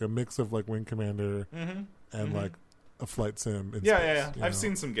lines of like a mix of like Wing Commander and like a flight sim. In space, I've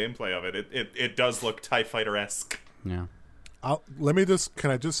seen some gameplay of it. It does look TIE Fighter-esque. Yeah.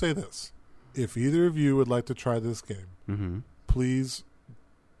 Can I just say this? If either of you would like to try this game, please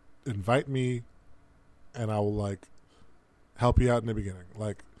invite me, and I will like help you out in the beginning.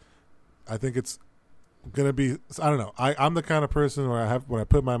 Like, I think it's gonna be. I don't know. I'm the kind of person where when I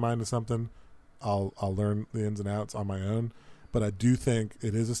put my mind to something, I'll learn the ins and outs on my own. But I do think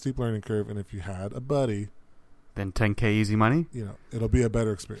it is a steep learning curve, and if you had a buddy, then 10K easy money. It'll be a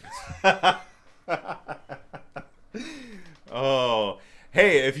better experience. Oh,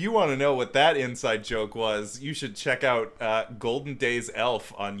 hey, if you want to know what that inside joke was, you should check out Golden Days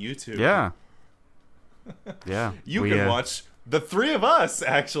Elf on YouTube. Yeah. Yeah. You can watch the three of us,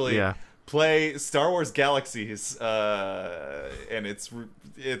 actually, Yeah. play Star Wars Galaxies, and it's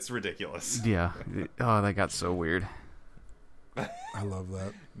ridiculous. Yeah. Oh, that got so weird. I love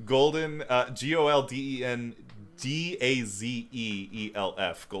that. Golden, GOLDENDAZEELF,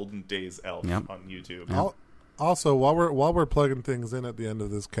 Golden Days Elf on YouTube. Yep. Also, while we're plugging things in at the end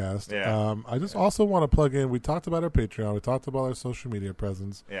of this cast, I just also want to plug in. We talked about our Patreon, we talked about our social media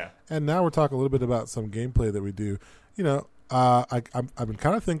presence, and now we're talking a little bit about some gameplay that we do. I've been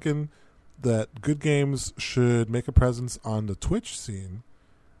kind of thinking that Good Games should make a presence on the Twitch scene,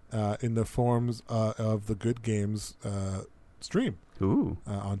 in the forms of the Good Games stream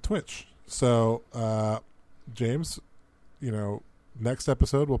on Twitch. So, James, next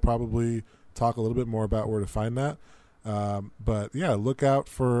episode we'll probably talk a little bit more about where to find that. But yeah, look out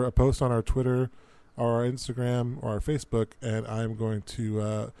for a post on our Twitter or our Instagram or our Facebook, and I'm going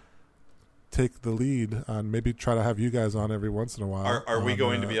to take the lead on maybe try to have you guys on every once in a while. Are we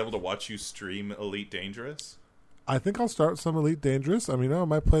going to be able to watch you stream Elite Dangerous? I think I'll start some Elite Dangerous. I mean, I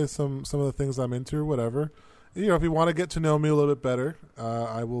might play some of the things I'm into or whatever. If you want to get to know me a little bit better,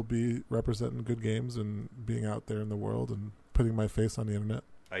 I will be representing Good Games and being out there in the world and putting my face on the internet.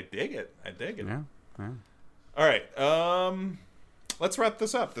 I dig it. Yeah. All right. Let's wrap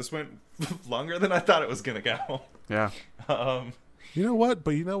this up. This went longer than I thought it was going to go. Yeah. You know what?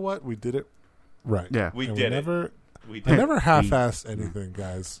 But you know what? We did it right. Yeah. We and did it. We I did. never half-ass anything,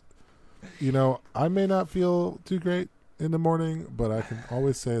 guys. I may not feel too great in the morning, but I can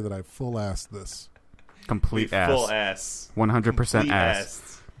always say that I full-assed this. Complete ass. Full ass. 100%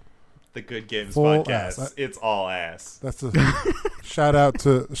 ass. The Good Games Full podcast. ass. It's all ass. That's a shout out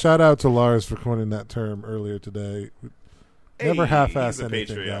to Lars for coining that term earlier today. Never half-ass he's a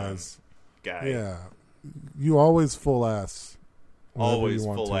anything, Patreon guys. Guy. Yeah, you always full ass. Always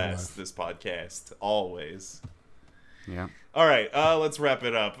full ass. This podcast. Always. Yeah. All right, let's wrap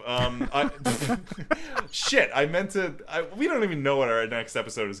it up. Shit, I meant to. We don't even know what our next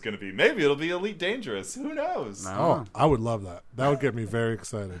episode is going to be. Maybe it'll be Elite Dangerous. Who knows? No. Oh, I would love that. That would get me very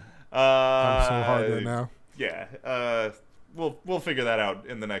excited. I'm so hard right now. Yeah, we'll figure that out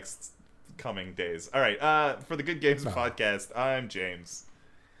in the next coming days. All right, for the Good Games podcast, I'm James.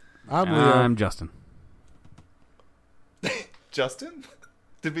 I'm Leo. I'm Justin. Justin?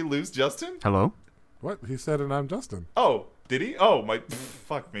 Did we lose Justin? Hello? What? He said, and I'm Justin. Oh, did he? Oh,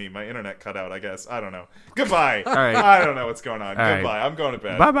 fuck me. My internet cut out, I guess. I don't know. Goodbye. All right. I don't know what's going on. All Goodbye. right. I'm going to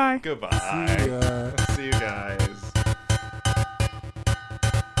bed. Bye-bye. Goodbye. See you guys.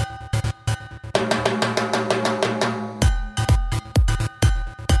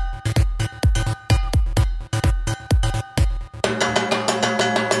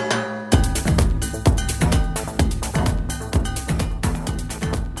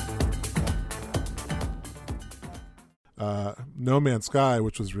 No Man's Sky,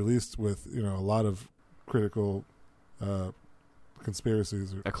 which was released with a lot of critical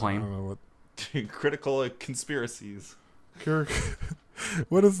conspiracies. Acclaim. I don't know what. Critical conspiracies.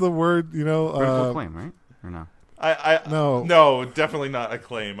 What is the word? Critical acclaim, right? Or no? No, definitely not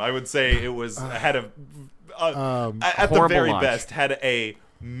acclaim. I would say it was had at the very launch. best had a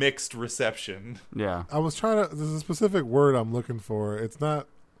mixed reception. Yeah. I was trying to. There's a specific word I'm looking for. It's not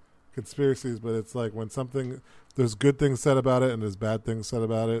conspiracies, but it's like when something there's good things said about it and there's bad things said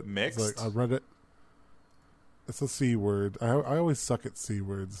about it. Mixed. It's like I read it. It's a C word. I always suck at C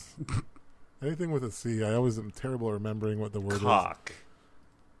words. Anything with a C, I always am terrible at remembering what the word Cock.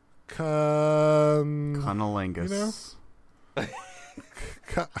 is. Cunnilingus.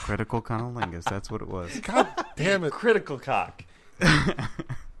 Critical cunnilingus. That's what it was. God damn it. Critical cock.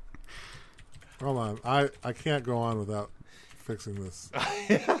 Hold on. I can't go on without fixing this.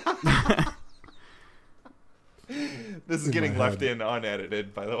 This is getting left in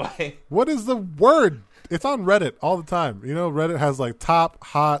unedited, by the way. What is the word? It's on Reddit all the time. Reddit has like top,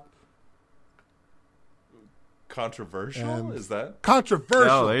 hot, Controversial? Is that?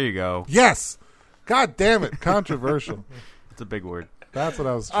 controversial. Oh, there you go. Yes. God damn it. Controversial. It's a big word. That's what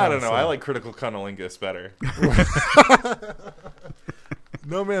I was trying I don't to know. say. I like critical cunnilingus better.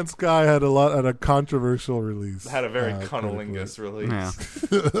 No Man's Sky had a controversial release. Had a very critically. cunnilingus release. Yeah.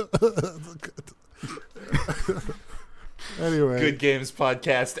 Anyway. Good Games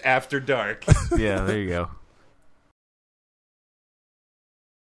Podcast After Dark. Yeah, there you go.